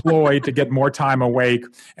straight ploy to get more time awake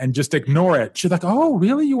and just ignore it. She's like, oh,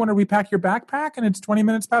 really? You want to repack your backpack and it's 20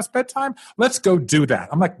 minutes past bedtime? Let's go do that.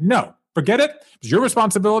 I'm like, no. Forget it. It's your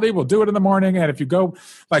responsibility. We'll do it in the morning. And if you go,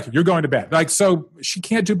 you're going to bed. So she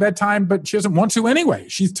can't do bedtime, but she doesn't want to anyway.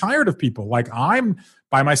 She's tired of people. I'm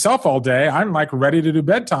by myself all day. I'm ready to do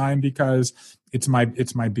bedtime because it's my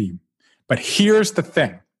beam. But here's the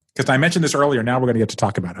thing, because I mentioned this earlier. Now we're going to get to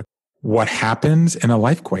talk about it. What happens in a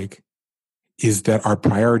life quake is that our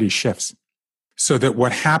priority shifts. So that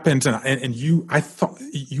what happens, and I thought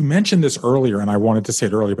you mentioned this earlier, and I wanted to say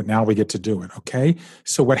it earlier, but now we get to do it. Okay.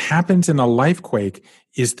 So what happens in a life quake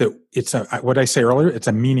is that what I say earlier, it's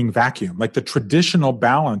a meaning vacuum, like the traditional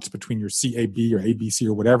balance between your CAB or ABC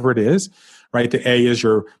or whatever it is, right? The A is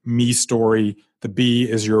your me story, the B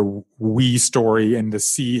is your we story, and the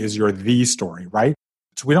C is your thee story, right?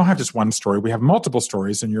 So we don't have just one story. We have multiple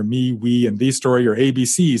stories, and your me, we, and thee story, your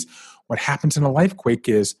ABCs. What happens in a life quake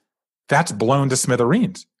is that's blown to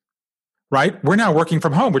smithereens, right? We're now working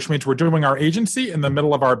from home, which means we're doing our agency in the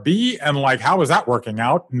middle of our B, and how is that working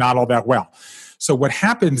out? Not all that well. So what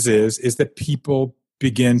happens is that people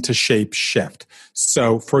begin to shape shift.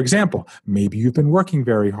 So for example, maybe you've been working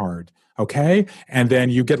very hard, okay? And then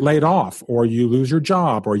you get laid off, or you lose your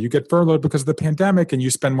job, or you get furloughed because of the pandemic and you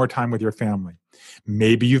spend more time with your family.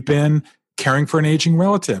 Maybe you've been caring for an aging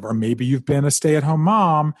relative, or maybe you've been a stay-at-home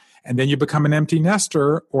mom and then you become an empty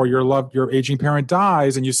nester, or your aging parent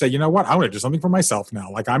dies and you say, you know what, I want to do something for myself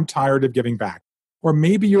now. I'm tired of giving back. Or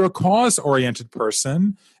maybe you're a cause-oriented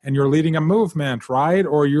person and you're leading a movement, right?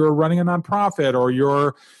 Or you're running a nonprofit, or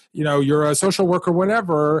you're a social worker,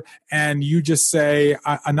 whatever. And you just say,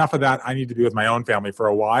 enough of that. I need to be with my own family for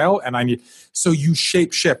a while. So you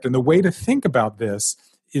shape shift. And the way to think about this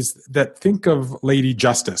is that think of Lady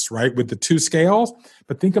Justice, right? With the 2 scales,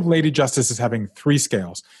 but think of Lady Justice as having 3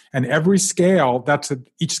 scales. And every scale,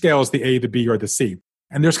 each scale is the A, the B, or the C.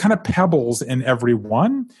 And there's kind of pebbles in every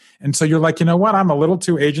one. And so you're like, you know what? I'm a little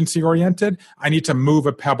too agency oriented. I need to move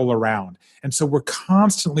a pebble around. And so we're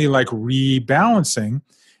constantly rebalancing.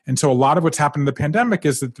 And so a lot of what's happened in the pandemic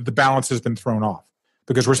is that the balance has been thrown off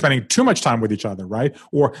because we're spending too much time with each other, right?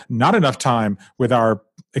 Or not enough time with our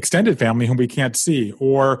extended family whom we can't see,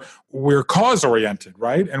 or we're cause oriented,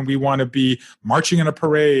 right? And we want to be marching in a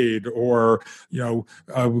parade, or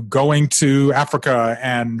going to Africa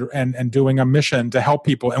and doing a mission to help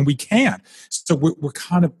people, and we can't. So we're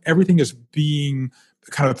kind of, everything is being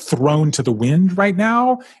kind of thrown to the wind right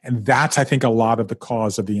now, and that's, I think, a lot of the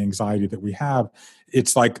cause of the anxiety that we have.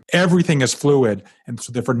 It's like everything is fluid, and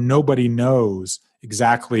so therefore nobody knows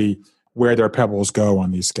exactly where their pebbles go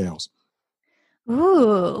on these scales.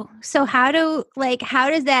 Ooh. So how does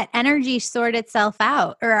that energy sort itself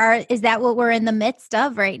out? Or is that what we're in the midst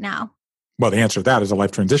of right now? Well, the answer to that is a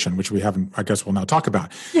life transition, which we haven't, I guess we'll now talk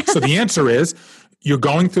about. So the answer is you're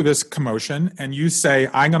going through this commotion and you say,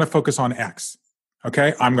 I'm going to focus on X.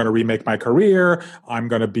 Okay. I'm going to remake my career. I'm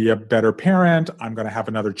going to be a better parent. I'm going to have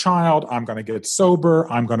another child. I'm going to get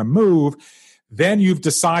sober. I'm going to move. Then you've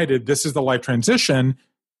decided this is the life transition.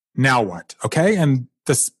 Now what? Okay. And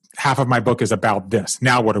this half of my book is about this.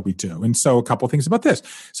 Now what do we do? And so a couple of things about this.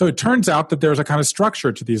 So it turns out that there's a kind of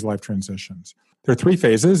structure to these life transitions. There are 3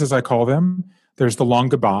 phases, as I call them. There's the long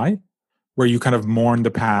goodbye, where you kind of mourn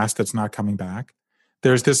the past that's not coming back.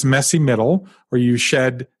 There's this messy middle, where you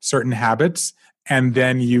shed certain habits and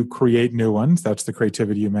then you create new ones. That's the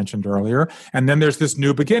creativity you mentioned earlier. And then there's this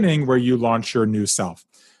new beginning where you launch your new self.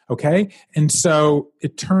 Okay? And so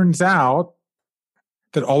it turns out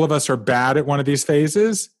that all of us are bad at one of these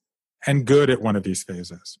phases and good at one of these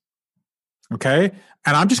phases. Okay?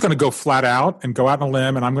 And I'm just going to go flat out and go out on a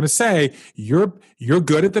limb, and I'm going to say you're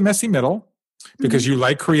good at the messy middle because you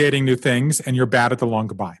like creating new things, and you're bad at the long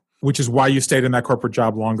goodbye, which is why you stayed in that corporate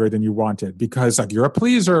job longer than you wanted, because you're a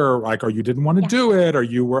pleaser, or you didn't want to do it, or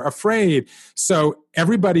you were afraid. So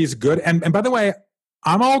everybody's good. And by the way,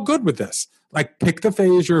 I'm all good with this. Pick the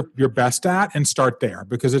phase you're best at and start there,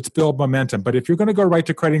 because it's build momentum. But if you're going to go right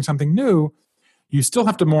to creating something new, you still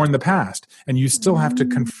have to mourn the past, and you still have to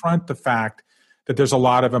confront the fact that there's a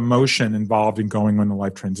lot of emotion involved in going on the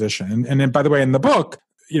life transition. And then, by the way, in the book,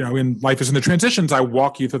 in Life is in the Transitions, I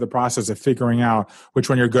walk you through the process of figuring out which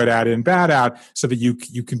one you're good at and bad at so that you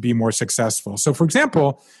can be more successful. So for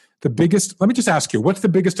example, let me just ask you, what's the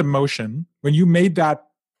biggest emotion when you made that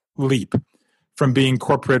leap from being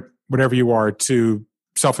corporate, whatever you are, to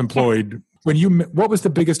self-employed? What was the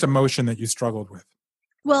biggest emotion that you struggled with?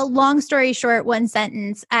 Well, long story short, one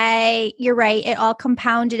sentence. You're right. It all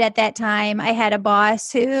compounded at that time. I had a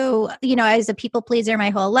boss who, I was a people pleaser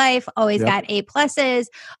my whole life, always got A+,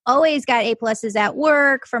 always got A+ at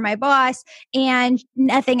work for my boss, and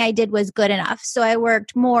nothing I did was good enough. So I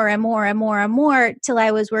worked more and more and more and more till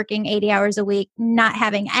I was working 80 hours a week, not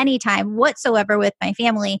having any time whatsoever with my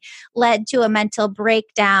family, led to a mental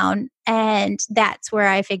breakdown. And that's where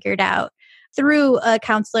I figured out, through a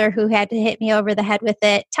counselor who had to hit me over the head with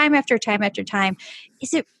it time after time after time,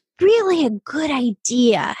 is it really a good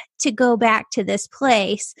idea to go back to this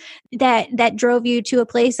place that drove you to a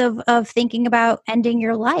place of thinking about ending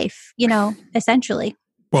your life, essentially?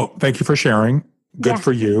 Well, thank you for sharing. Good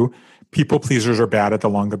for you. People pleasers are bad at the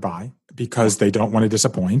long goodbye because they don't want to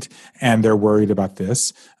disappoint and they're worried about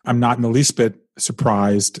this. I'm not in the least bit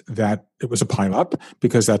surprised that it was a pileup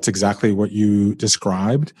because that's exactly what you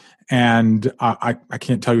described. And I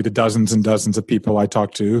can't tell you the dozens and dozens of people I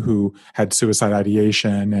talked to who had suicide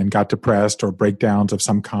ideation and got depressed or breakdowns of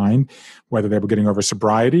some kind, whether they were getting over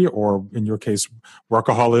sobriety or, in your case,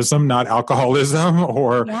 workaholism, not alcoholism,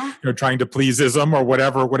 or trying to please-ism or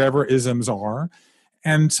whatever isms are.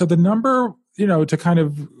 And so the number, to kind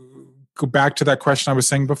of go back to that question I was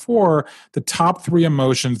saying before, the top 3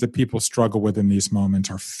 emotions that people struggle with in these moments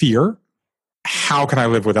are fear. How can I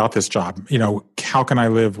live without this job? How can I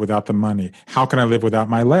live without the money? How can I live without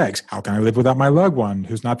my legs? How can I live without my loved one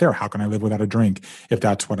who's not there? How can I live without a drink if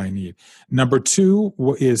that's what I need? Number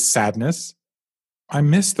 2 is sadness. I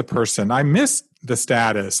miss the person. I miss the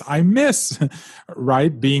status. I miss,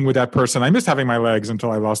 being with that person. I missed having my legs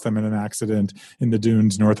until I lost them in an accident in the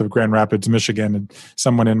dunes north of Grand Rapids, Michigan, and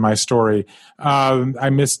someone in my story. I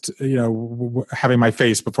missed, having my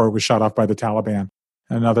face before it was shot off by the Taliban.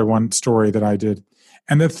 Another one story that I did.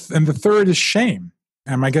 And the third is shame.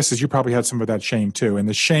 And my guess is you probably had some of that shame too. And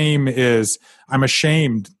the shame is, I'm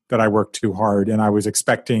ashamed that I worked too hard and I was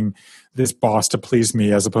expecting this boss to please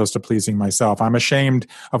me as opposed to pleasing myself. I'm ashamed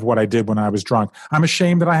of what I did when I was drunk. I'm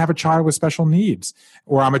ashamed that I have a child with special needs,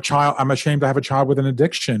 or I'm ashamed I have a child with an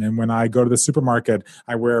addiction. And when I go to the supermarket,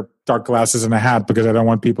 I wear dark glasses and a hat because I don't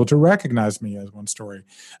want people to recognize me, as one story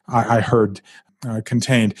I heard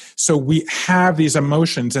contained. So we have these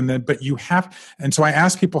emotions, and so I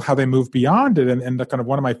ask people how they move beyond it. And kind of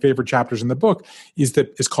one of my favorite chapters in the book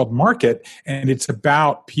is called Market, and it's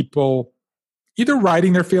about people either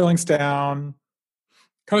writing their feelings down,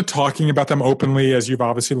 kind of talking about them openly, as you've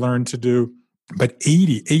obviously learned to do. But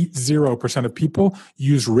 80% of people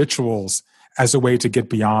use rituals as a way to get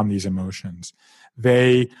beyond these emotions.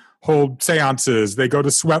 They hold seances, they go to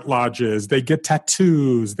sweat lodges, they get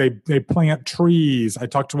tattoos, they plant trees. I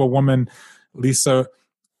talked to a woman, Lisa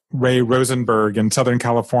Ray Rosenberg in Southern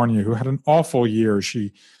California, who had an awful year.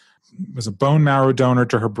 She was a bone marrow donor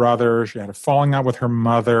to her brother. She had a falling out with her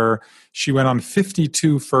mother. She went on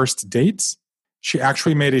 52 first dates. She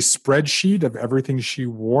actually made a spreadsheet of everything she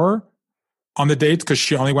wore on the dates because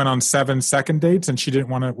she only went on 7 second dates and she didn't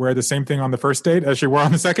want to wear the same thing on the first date as she wore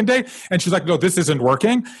on the second date. And she's like, no, this isn't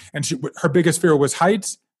working. And her biggest fear was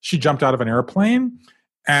heights. She jumped out of an airplane.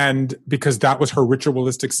 And because that was her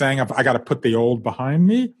ritualistic saying of, I got to put the old behind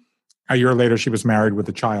me. A year later, she was married with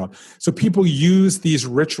a child. So people use these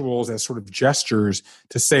rituals as sort of gestures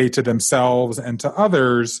to say to themselves and to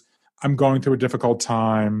others, I'm going through a difficult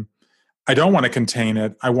time. I don't want to contain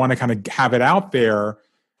it. I want to kind of have it out there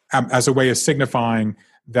as a way of signifying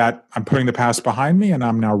that I'm putting the past behind me and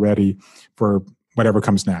I'm now ready for whatever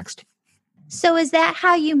comes next. So is that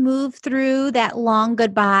how you move through that long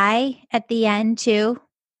goodbye at the end too?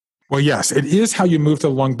 Well, yes, it is how you move to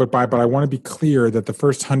the long goodbye, but I want to be clear that the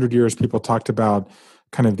first 100 years people talked about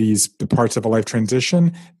kind of the parts of a life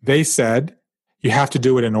transition. They said you have to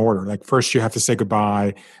do it in order. Like first you have to say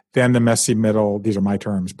goodbye, then the messy middle. These are my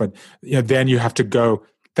terms, but then you have to go.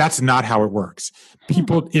 That's not how it works.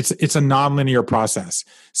 People, it's a nonlinear process.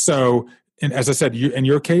 So, and as I said, in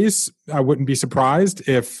your case, I wouldn't be surprised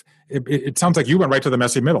if it sounds like you went right to the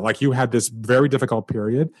messy middle. Like you had this very difficult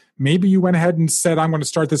period. Maybe you went ahead and said, I'm going to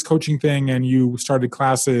start this coaching thing, and you started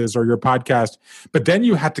classes or your podcast, but then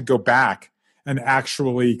you had to go back and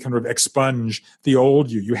actually kind of expunge the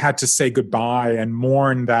old you. You had to say goodbye and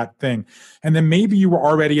mourn that thing. And then maybe you were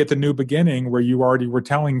already at the new beginning where you already were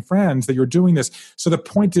telling friends that you're doing this. So the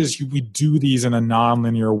point is we do these in a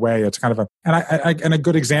nonlinear way. It's kind of and a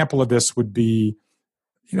good example of this would be,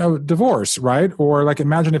 divorce, right? Or like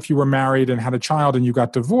imagine if you were married and had a child and you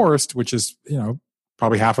got divorced, which is,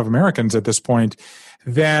 probably half of Americans at this point,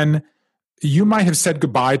 then you might have said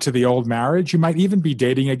goodbye to the old marriage. You might even be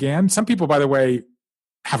dating again. Some people, by the way,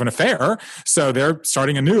 have an affair, so they're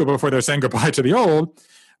starting anew before they're saying goodbye to the old.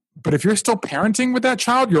 But if you're still parenting with that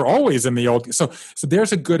child, you're always in the old. So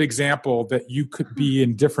there's a good example that you could be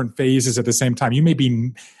in different phases at the same time. You may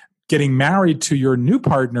be getting married to your new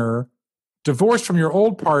partner, divorced from your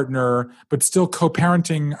old partner, but still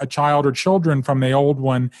co-parenting a child or children from the old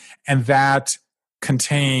one. And that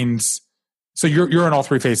contains, so you're in all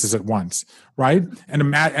three phases at once, right?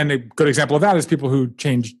 And a good example of that is people who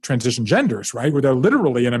transition genders, right? Where they're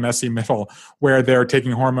literally in a messy middle where they're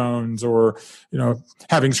taking hormones or,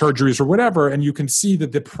 having surgeries or whatever. And you can see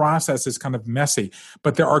that the process is kind of messy,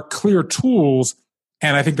 but there are clear tools.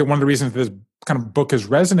 And I think that one of the reasons this kind of book is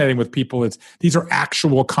resonating with people is these are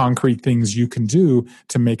actual concrete things you can do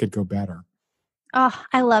to make it go better. Oh,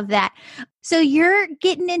 I love that. So you're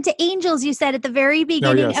getting into angels, you said at the very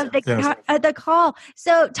beginning of the call.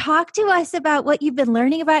 So talk to us about what you've been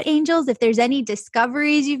learning about angels, if there's any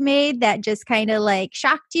discoveries you've made that just kind of like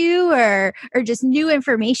shocked you or just new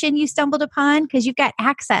information you stumbled upon, because you've got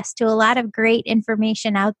access to a lot of great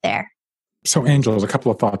information out there. So angels, a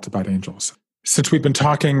couple of thoughts about angels. Since we've been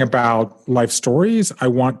talking about life stories, I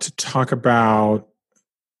want to talk about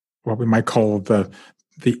what we might call the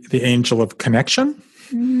angel of connection,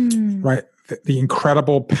 right? The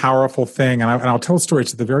incredible, powerful thing. And I'll tell a story.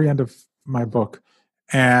 It's at the very end of my book.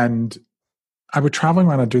 And I was traveling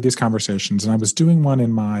around to do these conversations, and I was doing one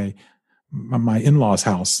in my in-laws'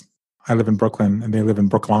 house. I live in Brooklyn, and they live in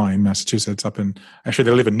Brookline, Massachusetts. Actually,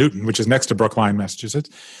 they live in Newton, which is next to Brookline, Massachusetts.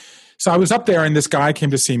 So I was up there, and this guy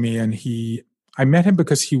came to see me, and I met him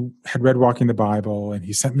because he had read Walking the Bible, and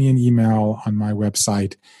he sent me an email on my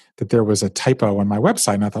website that there was a typo on my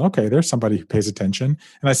website. And I thought, okay, there's somebody who pays attention.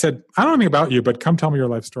 And I said, I don't know anything about you, but come tell me your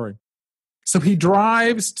life story. So he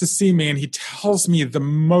drives to see me and he tells me the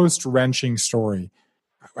most wrenching story.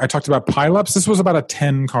 I talked about pileups. This was about a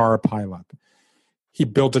 10-car pileup. He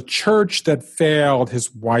built a church that failed.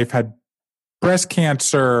 His wife had breast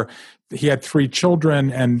cancer. He had 3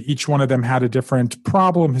 children, and each one of them had a different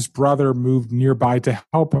problem. His brother moved nearby to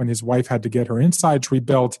help him, and his wife had to get her insides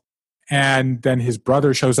rebuilt. And then his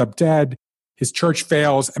brother shows up dead. His church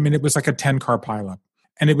fails. I mean, it was like a 10-car pileup.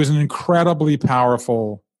 And it was an incredibly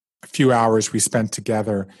powerful few hours we spent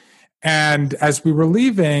together. And as we were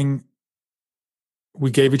leaving,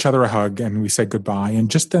 we gave each other a hug and we said goodbye.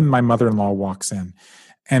 And just then my mother-in-law walks in.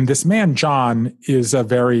 And this man, John, is a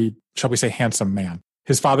very, shall we say, handsome man.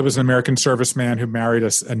 His father was an American serviceman who married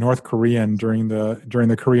a North Korean during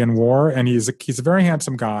the Korean War, and he's a very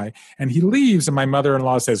handsome guy. And he leaves, and my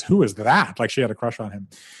mother-in-law says, "Who is that?" Like she had a crush on him.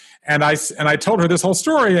 And I told her this whole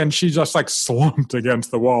story, and she just like slumped against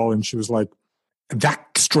the wall, and she was like, "That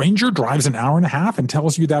stranger drives an hour and a half and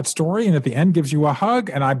tells you that story, and at the end gives you a hug."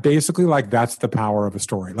 And I basically like, that's the power of a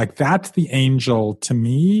story. Like that's the angel to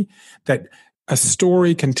me, that a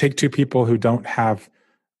story can take 2 people who don't have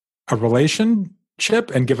a relationship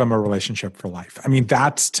and give them a relationship for life. I mean,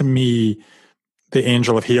 that's to me the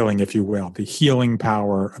angel of healing, if you will, the healing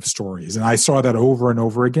power of stories. And I saw that over and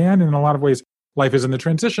over again. And in a lot of ways, Life is in the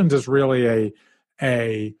Transitions is really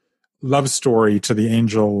a love story to the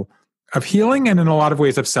angel of healing, and in a lot of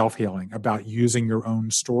ways of self-healing, about using your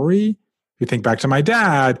own story. If you think back to my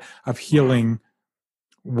dad, of healing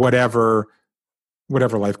whatever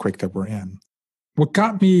life quake that we're in. What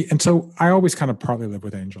got me, and so I always kind of partly live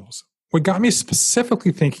with angels. What got me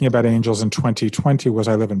specifically thinking about angels in 2020 was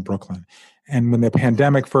I live in Brooklyn. And when the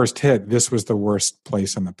pandemic first hit, this was the worst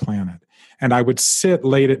place on the planet. And I would sit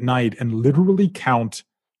late at night and literally count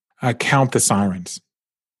the sirens.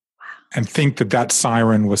 Wow. And think that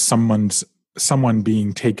siren was someone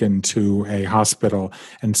being taken to a hospital,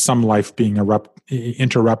 and some life being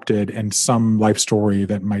interrupted, and some life story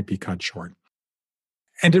that might be cut short.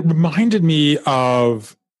 And it reminded me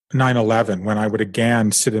of 9/11, when I would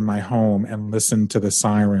again sit in my home and listen to the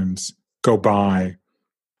sirens go by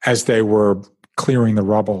as they were clearing the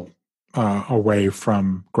rubble away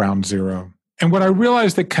from ground zero. And what I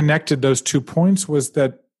realized that connected those 2 points was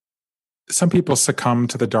that some people succumb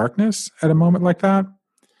to the darkness at a moment like that,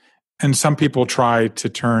 and some people try to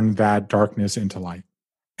turn that darkness into light.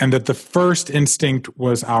 And that the first instinct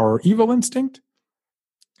was our evil instinct,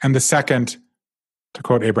 and the second, to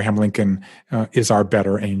quote Abraham Lincoln, is our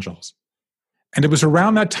better angels. And it was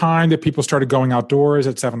around that time that people started going outdoors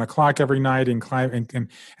at 7:00 every night and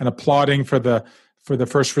applauding for the for the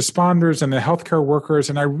first responders and the healthcare workers.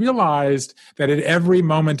 And I realized that at every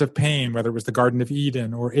moment of pain, whether it was the Garden of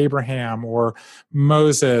Eden or Abraham or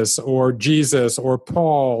Moses or Jesus or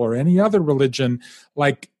Paul or any other religion,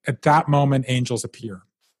 like at that moment, angels appear.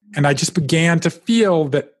 And I just began to feel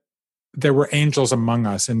that there were angels among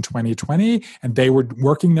us in 2020, and they were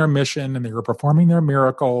working their mission and they were performing their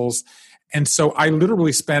miracles. And so I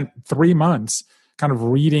literally spent 3 months kind of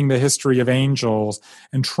reading the history of angels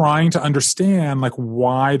and trying to understand like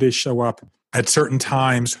why they show up at certain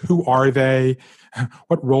times. Who are they?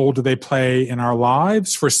 What role do they play in our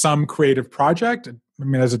lives for some creative project? I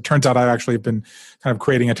mean, as it turns out, I've actually been kind of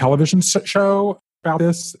creating a television show about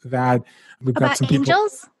this, that we've got some people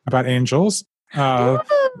about angels.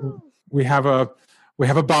 We have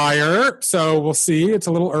a buyer, so we'll see. It's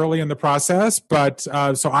a little early in the process, but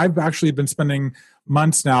so I've actually been spending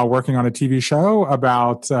months now working on a TV show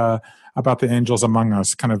about the angels among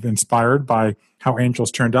us, kind of inspired by how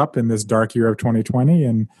angels turned up in this dark year of 2020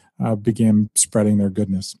 and began spreading their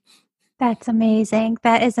goodness. That's amazing.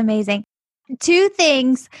 That is amazing. 2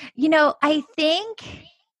 things, I think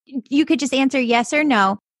you could just answer yes or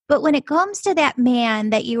no, but when it comes to that man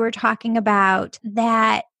that you were talking about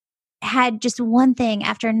that had just one thing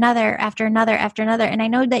after another, after another, after another. And I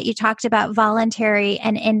know that you talked about voluntary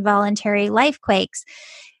and involuntary life quakes.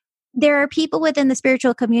 There are people within the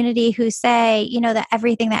spiritual community who say, that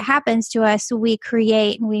everything that happens to us, we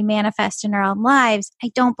create and we manifest in our own lives.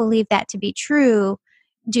 I don't believe that to be true.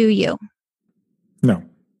 Do you? No.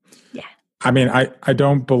 Yeah. I mean, I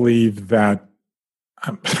don't believe that.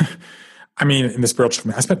 I mean, in the spiritual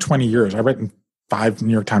community, I spent 20 years. I've written 5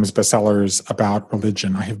 New York Times bestsellers about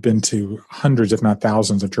religion. I have been to hundreds, if not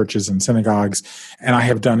thousands, of churches and synagogues, and I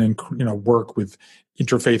have done work with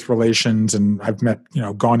interfaith relations, and I've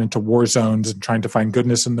gone into war zones and trying to find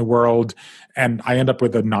goodness in the world. And I end up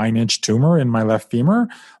with a 9-inch tumor in my left femur.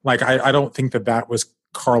 Like I don't think that was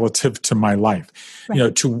correlative to my life,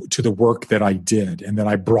 right. To the work that I did, and that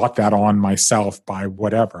I brought that on myself by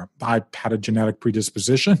whatever. I had a genetic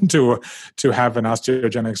predisposition to have an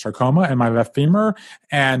osteogenic sarcoma in my left femur.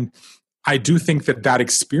 And I do think that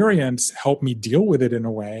experience helped me deal with it in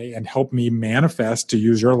a way and helped me manifest, to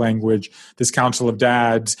use your language, this Council of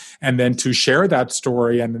Dads, and then to share that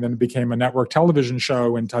story. And then it became a network television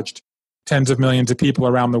show and touched tens of millions of people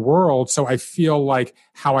around the world. So I feel like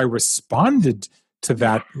how I responded to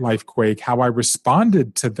that life quake, how I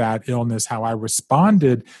responded to that illness, how I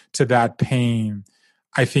responded to that pain,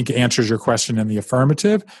 I think answers your question in the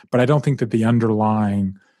affirmative. But I don't think that the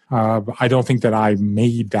underlying, I don't think that I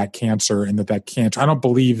made that cancer, and that cancer, I don't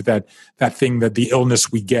believe that thing, that the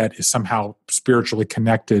illness we get is somehow spiritually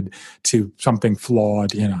connected to something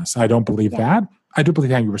flawed in us. I don't believe that. I do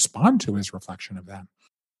believe how you respond to is a reflection of that.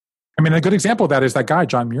 I mean, a good example of that is that guy,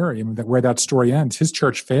 John Murray, where that story ends. His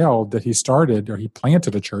church failed, that he started, or he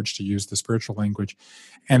planted a church, to use the spiritual language.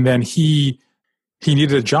 And then he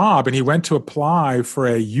needed a job, and he went to apply for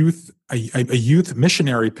a youth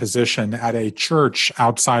missionary position at a church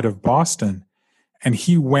outside of Boston. And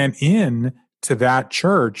he went in to that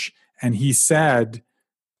church and he said,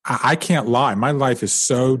 I can't lie. My life is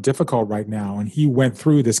so difficult right now. And he went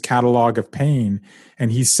through this catalog of pain, and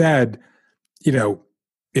he said,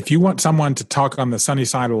 if you want someone to talk on the sunny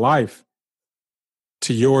side of life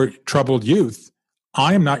to your troubled youth,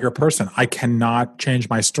 I am not your person. I cannot change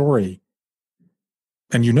my story.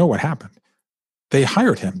 And you know what happened? They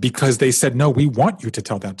hired him because they said, no, we want you to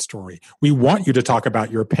tell that story. We want you to talk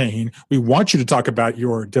about your pain. We want you to talk about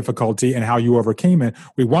your difficulty and how you overcame it.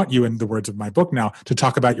 We want you, in the words of my book now, to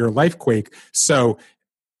talk about your life quake. So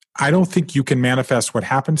I don't think you can manifest what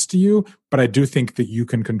happens to you, but I do think that you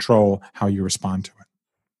can control how you respond to it.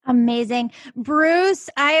 Amazing. Bruce,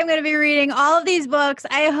 I am going to be reading all of these books.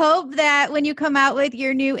 I hope that when you come out with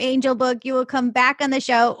your new angel book, you will come back on the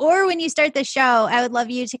show, or when you start the show, I would love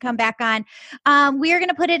you to come back on. We are going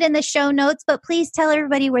to put it in the show notes, but please tell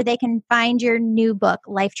everybody where they can find your new book,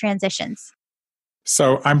 Life Transitions.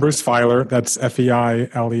 So I'm Bruce Feiler. That's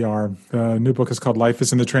Feiler. The new book is called Life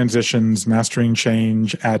is in the Transitions, Mastering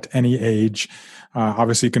Change at Any Age.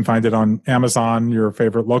 Obviously, you can find it on Amazon, your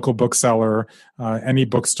favorite local bookseller, any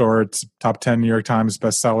bookstore. It's top 10 New York Times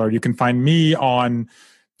bestseller. You can find me on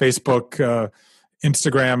Facebook,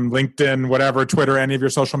 Instagram, LinkedIn, whatever, Twitter, any of your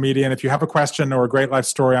social media. And if you have a question or a great life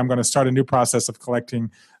story, I'm going to start a new process of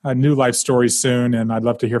collecting new life stories soon. And I'd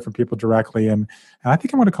love to hear from people directly. And I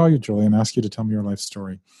think I'm going to call you, Julie, and ask you to tell me your life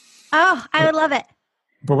story. Oh, I would love it.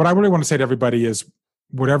 But what I really want to say to everybody is,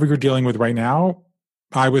 whatever you're dealing with right now,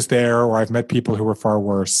 I was there, or I've met people who were far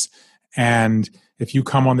worse. And if you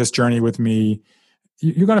come on this journey with me,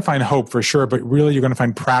 you're going to find hope for sure, but really you're going to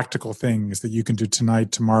find practical things that you can do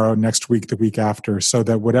tonight, tomorrow, next week, the week after, so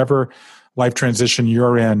that whatever life transition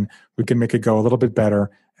you're in, we can make it go a little bit better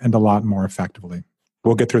and a lot more effectively.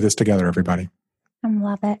 We'll get through this together, everybody. I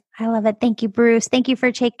love it. I love it. Thank you, Bruce. Thank you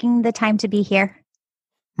for taking the time to be here.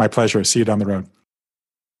 My pleasure. See you down the road.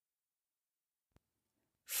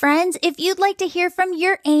 Friends, if you'd like to hear from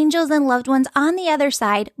your angels and loved ones on the other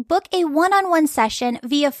side, book a one-on-one session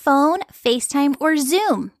via phone, FaceTime, or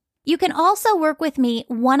Zoom. You can also work with me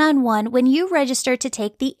one-on-one when you register to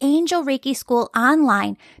take the Angel Reiki School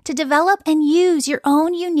online to develop and use your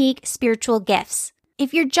own unique spiritual gifts.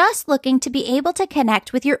 If you're just looking to be able to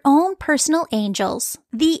connect with your own personal angels,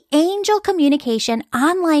 the Angel Communication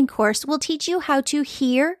online course will teach you how to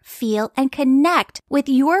hear, feel, and connect with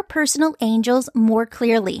your personal angels more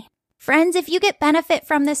clearly. Friends, if you get benefit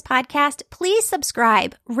from this podcast, please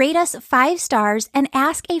subscribe, rate us 5 stars, and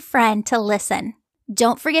ask a friend to listen.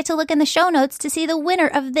 Don't forget to look in the show notes to see the winner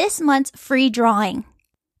of this month's free drawing.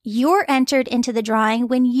 You're entered into the drawing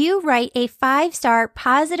when you write a 5-star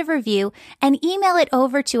positive review and email it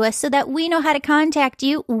over to us so that we know how to contact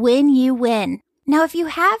you when you win. Now, if you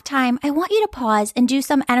have time, I want you to pause and do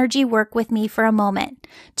some energy work with me for a moment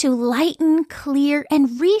to lighten, clear,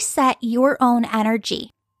 and reset your own energy.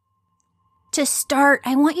 To start,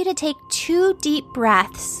 I want you to take 2 deep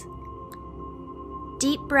breaths.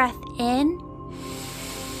 Deep breath in.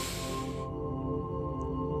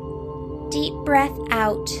 Deep breath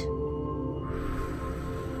out.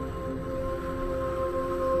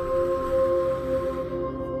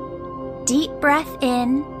 Deep breath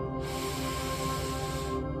in.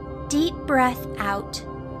 Deep breath out.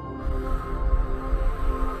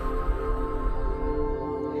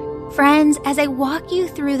 Friends, as I walk you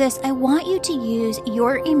through this, I want you to use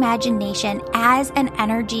your imagination as an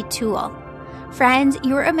energy tool. Friends,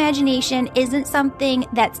 your imagination isn't something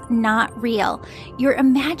that's not real. Your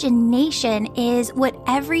imagination is what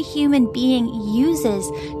every human being uses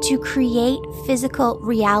to create physical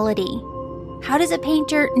reality. How does a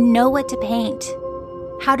painter know what to paint?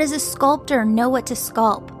 How does a sculptor know what to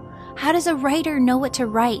sculpt? How does a writer know what to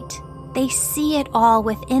write? They see it all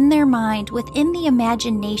within their mind, within the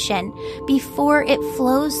imagination, before it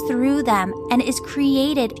flows through them and is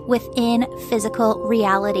created within physical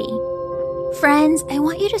reality. Friends, I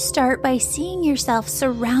want you to start by seeing yourself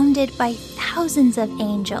surrounded by thousands of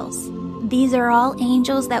angels. These are all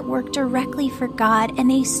angels that work directly for God,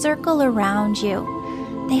 and they circle around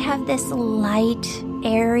you. They have this light,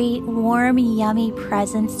 airy, warm, yummy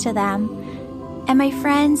presence to them. And my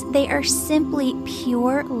friends, they are simply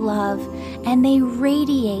pure love, and they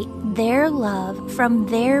radiate their love from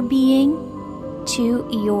their being to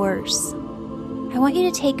yours. I want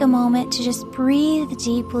you to take a moment to just breathe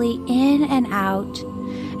deeply in and out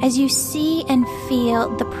as you see and feel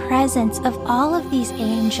the presence of all of these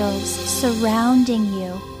angels surrounding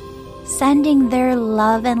you, sending their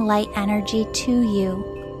love and light energy to you.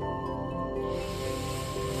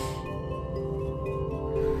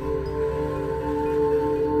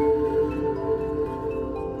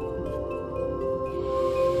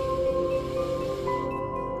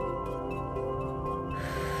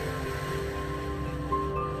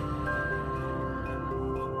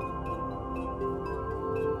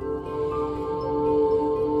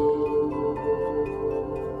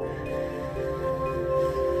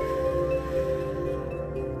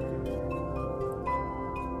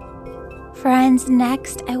 Friends,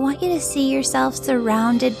 next, I want you to see yourself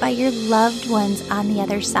surrounded by your loved ones on the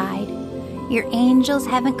other side. Your angels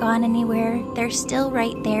haven't gone anywhere. They're still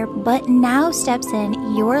right there, but now steps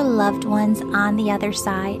in your loved ones on the other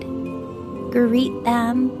side. Greet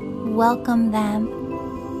them, welcome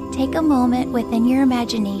them. Take a moment within your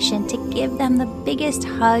imagination to give them the biggest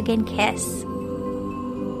hug and kiss.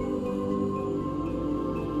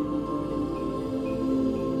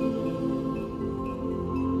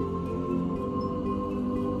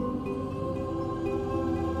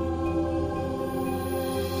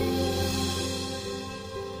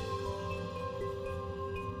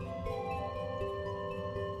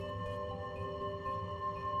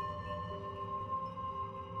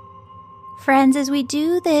 Friends, as we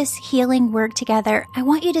do this healing work together, I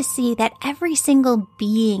want you to see that every single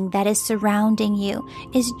being that is surrounding you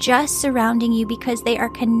is just surrounding you because they are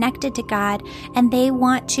connected to God and they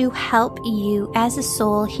want to help you as a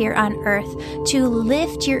soul here on earth to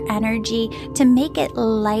lift your energy, to make it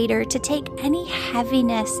lighter, to take any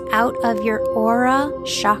heaviness out of your aura,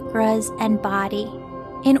 chakras, and body.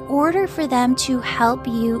 In order for them to help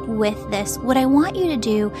you with this, what I want you to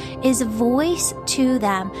do is voice to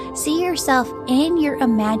them. See yourself in your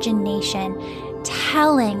imagination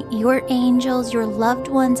telling your angels, your loved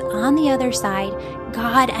ones on the other side,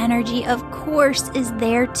 God energy, of course, is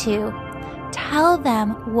there too. Tell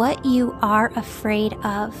them what you are afraid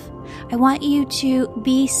of. I want you to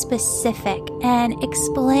be specific and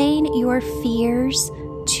explain your fears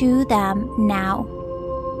to them now.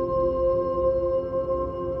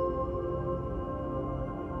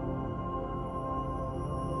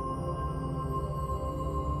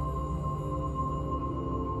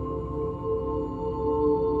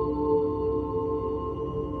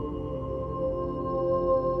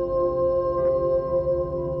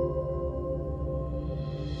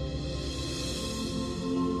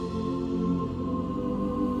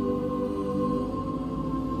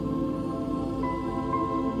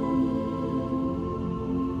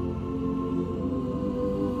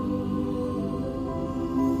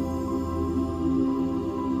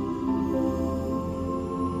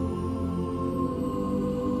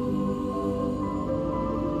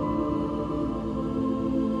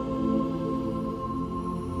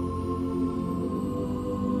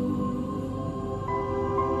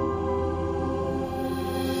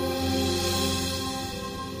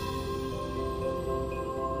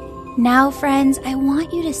 Now, friends, I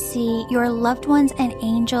want you to see your loved ones and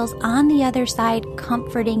angels on the other side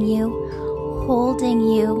comforting you, holding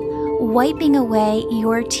you, wiping away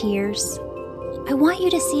your tears. I want you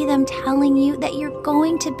to see them telling you that you're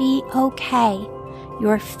going to be okay.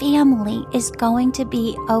 Your family is going to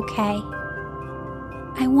be okay.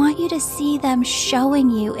 I want you to see them showing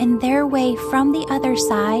you in their way from the other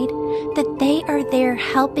side that they are there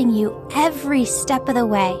helping you every step of the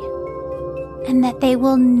way, and that they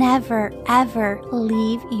will never, ever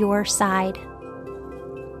leave your side.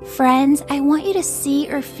 Friends, I want you to see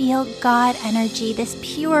or feel God energy, this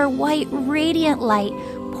pure, white, radiant light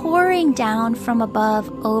pouring down from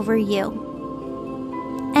above over you.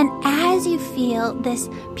 And as you feel this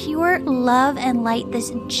pure love and light,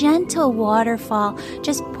 this gentle waterfall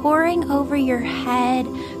just pouring over your head,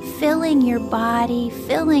 filling your body,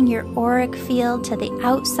 filling your auric field to the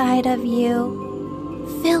outside of you,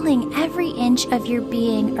 filling every inch of your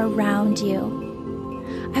being around you.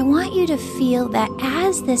 I want you to feel that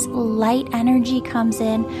as this light energy comes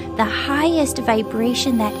in, the highest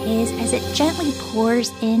vibration that is, as it gently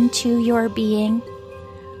pours into your being,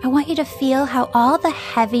 I want you to feel how all the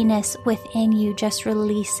heaviness within you just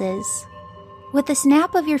releases. With the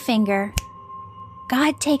snap of your finger,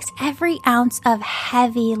 God takes every ounce of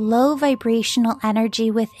heavy, low vibrational energy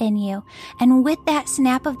within you, and with that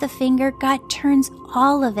snap of the finger, God turns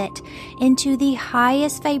all of it into the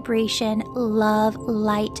highest vibration, love,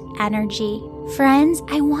 light energy. Friends,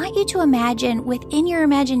 I want you to imagine within your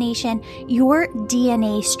imagination your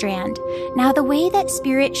DNA strand. Now, the way that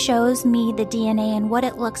Spirit shows me the DNA and what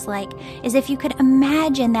it looks like is if you could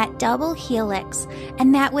imagine that double helix,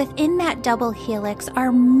 and that within that double helix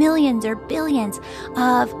are millions or billions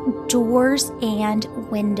of doors and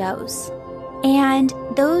windows. And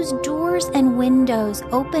those doors and windows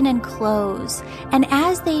open and close. And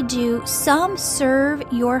as they do, some serve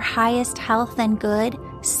your highest health and good,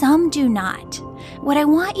 some do not. What I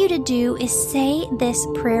want you to do is say this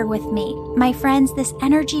prayer with me. My friends, this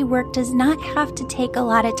energy work does not have to take a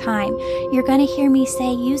lot of time. You're going to hear me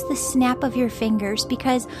say, use the snap of your fingers,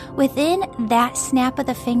 because within that snap of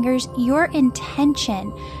the fingers, your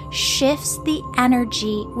intention shifts the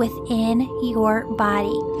energy within your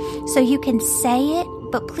body. So you can say it,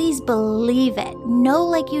 but please believe it. Know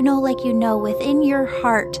like you know within your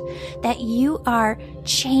heart that you are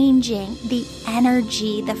changing the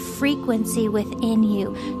energy, the frequency within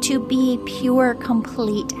you to be pure,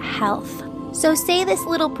 complete health. So say this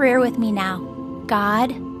little prayer with me now. God,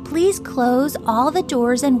 please close all the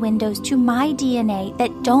doors and windows to my DNA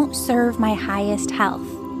that don't serve my highest health.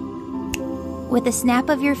 With a snap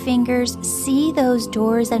of your fingers, see those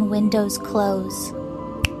doors and windows close.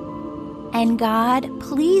 And God,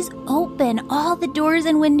 please open all the doors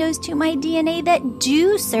and windows to my DNA that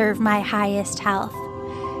do serve my highest health.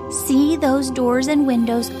 See those doors and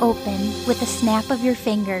windows open with a snap of your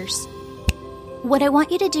fingers. What I want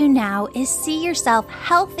you to do now is see yourself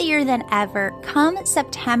healthier than ever come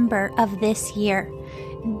September of this year.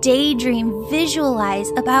 Daydream, visualize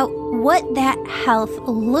about what that health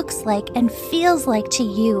looks like and feels like to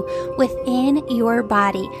you within your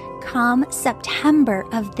body come September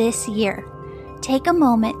of this year. Take a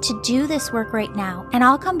moment to do this work right now, and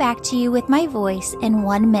I'll come back to you with my voice in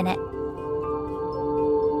 1 minute.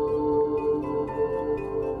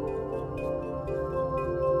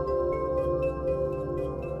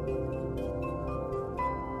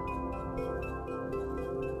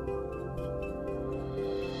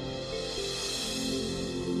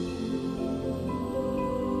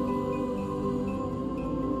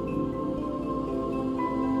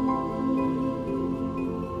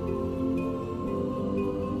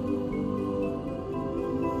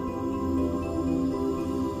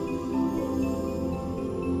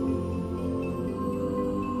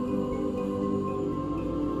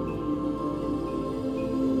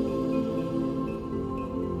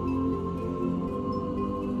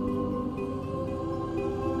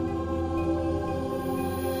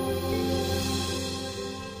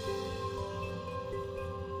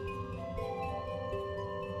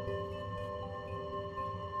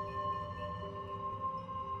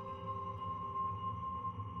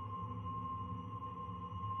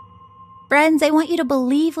 Friends, I want you to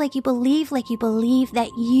believe like you believe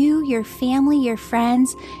that you, your family, your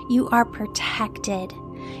friends, you are protected.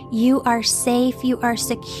 You are safe. You are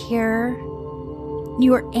secure.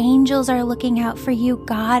 Your angels are looking out for you.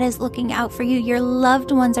 God is looking out for you. Your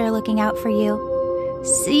loved ones are looking out for you.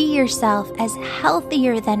 See yourself as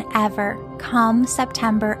healthier than ever come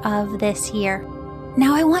September of this year.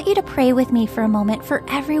 Now I want you to pray with me for a moment for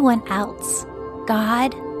everyone else.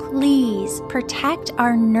 God, please protect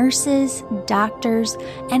our nurses, doctors,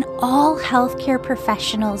 and all healthcare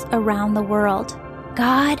professionals around the world.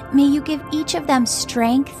 God, may you give each of them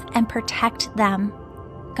strength and protect them.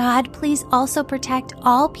 God, please also protect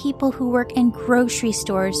all people who work in grocery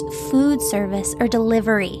stores, food service, or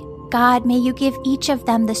delivery. God, may you give each of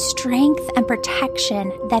them the strength and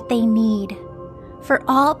protection that they need. For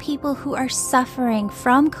all people who are suffering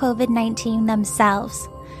from COVID-19 themselves,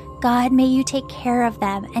 God, may you take care of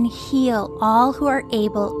them and heal all who are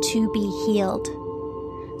able to be healed.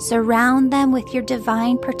 Surround them with your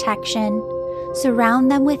divine protection,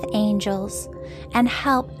 surround them with angels, and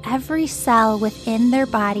help every cell within their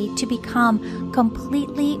body to become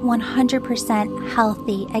completely 100%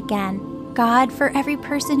 healthy again. God, for every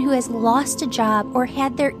person who has lost a job or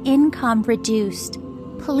had their income reduced,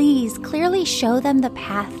 please clearly show them the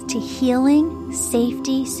path to healing,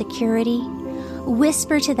 safety, security.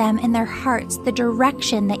 Whisper to them in their hearts the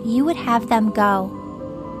direction that you would have them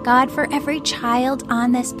go. God, for every child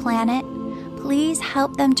on this planet, please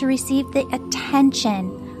help them to receive the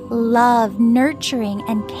attention, love, nurturing,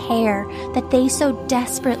 and care that they so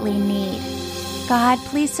desperately need. God,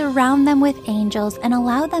 please surround them with angels and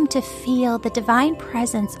allow them to feel the divine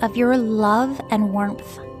presence of your love and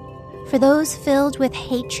warmth. For those filled with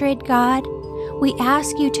hatred, God, we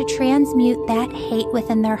ask you to transmute that hate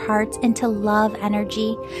within their hearts into love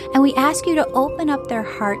energy, and we ask you to open up their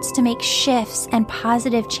hearts to make shifts and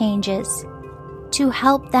positive changes to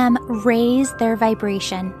help them raise their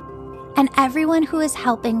vibration. And everyone who is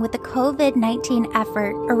helping with the COVID-19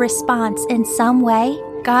 effort or response in some way,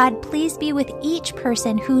 God, please be with each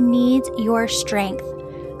person who needs your strength.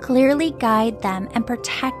 Clearly guide them and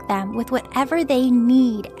protect them with whatever they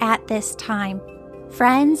need at this time.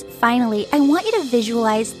 Friends, finally, I want you to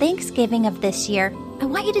visualize Thanksgiving of this year. I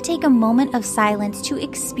want you to take a moment of silence to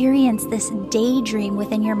experience this daydream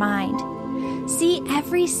within your mind. See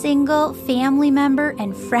every single family member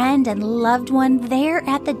and friend and loved one there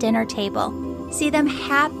at the dinner table. See them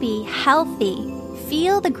happy, healthy.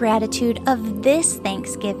 Feel the gratitude of this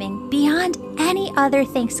Thanksgiving beyond any other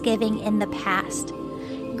Thanksgiving in the past.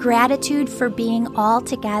 Gratitude for being all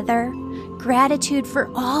together. Gratitude for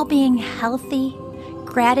all being healthy.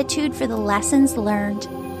 Gratitude for the lessons learned.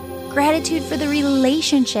 Gratitude for the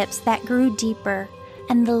relationships that grew deeper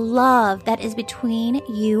and the love that is between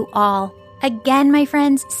you all. Again, my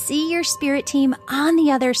friends, see your spirit team on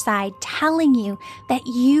the other side telling you that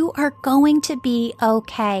you are going to be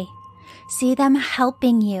okay. See them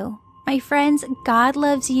helping you. My friends, God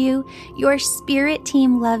loves you. Your spirit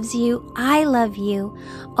team loves you. I love you.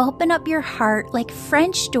 Open up your heart like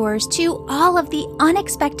French doors to all of the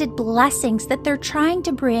unexpected blessings that they're trying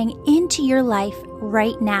to bring into your life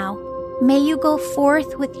right now. May you go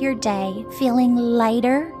forth with your day feeling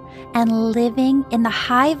lighter and living in the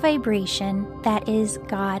high vibration that is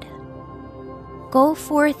God. Go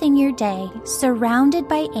forth in your day surrounded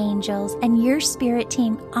by angels and your spirit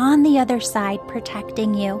team on the other side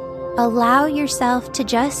protecting you. Allow yourself to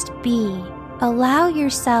just be. Allow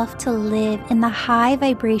yourself to live in the high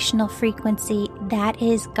vibrational frequency that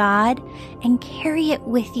is God and carry it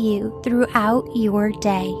with you throughout your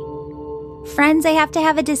day. Friends, I have to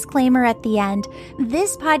have a disclaimer at the end.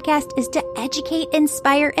 This podcast is to educate,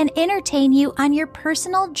 inspire, and entertain you on your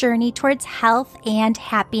personal journey towards health and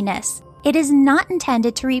happiness. It is not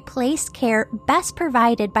intended to replace care best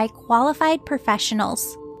provided by qualified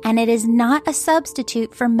professionals, and it is not a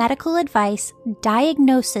substitute for medical advice,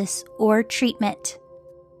 diagnosis, or treatment.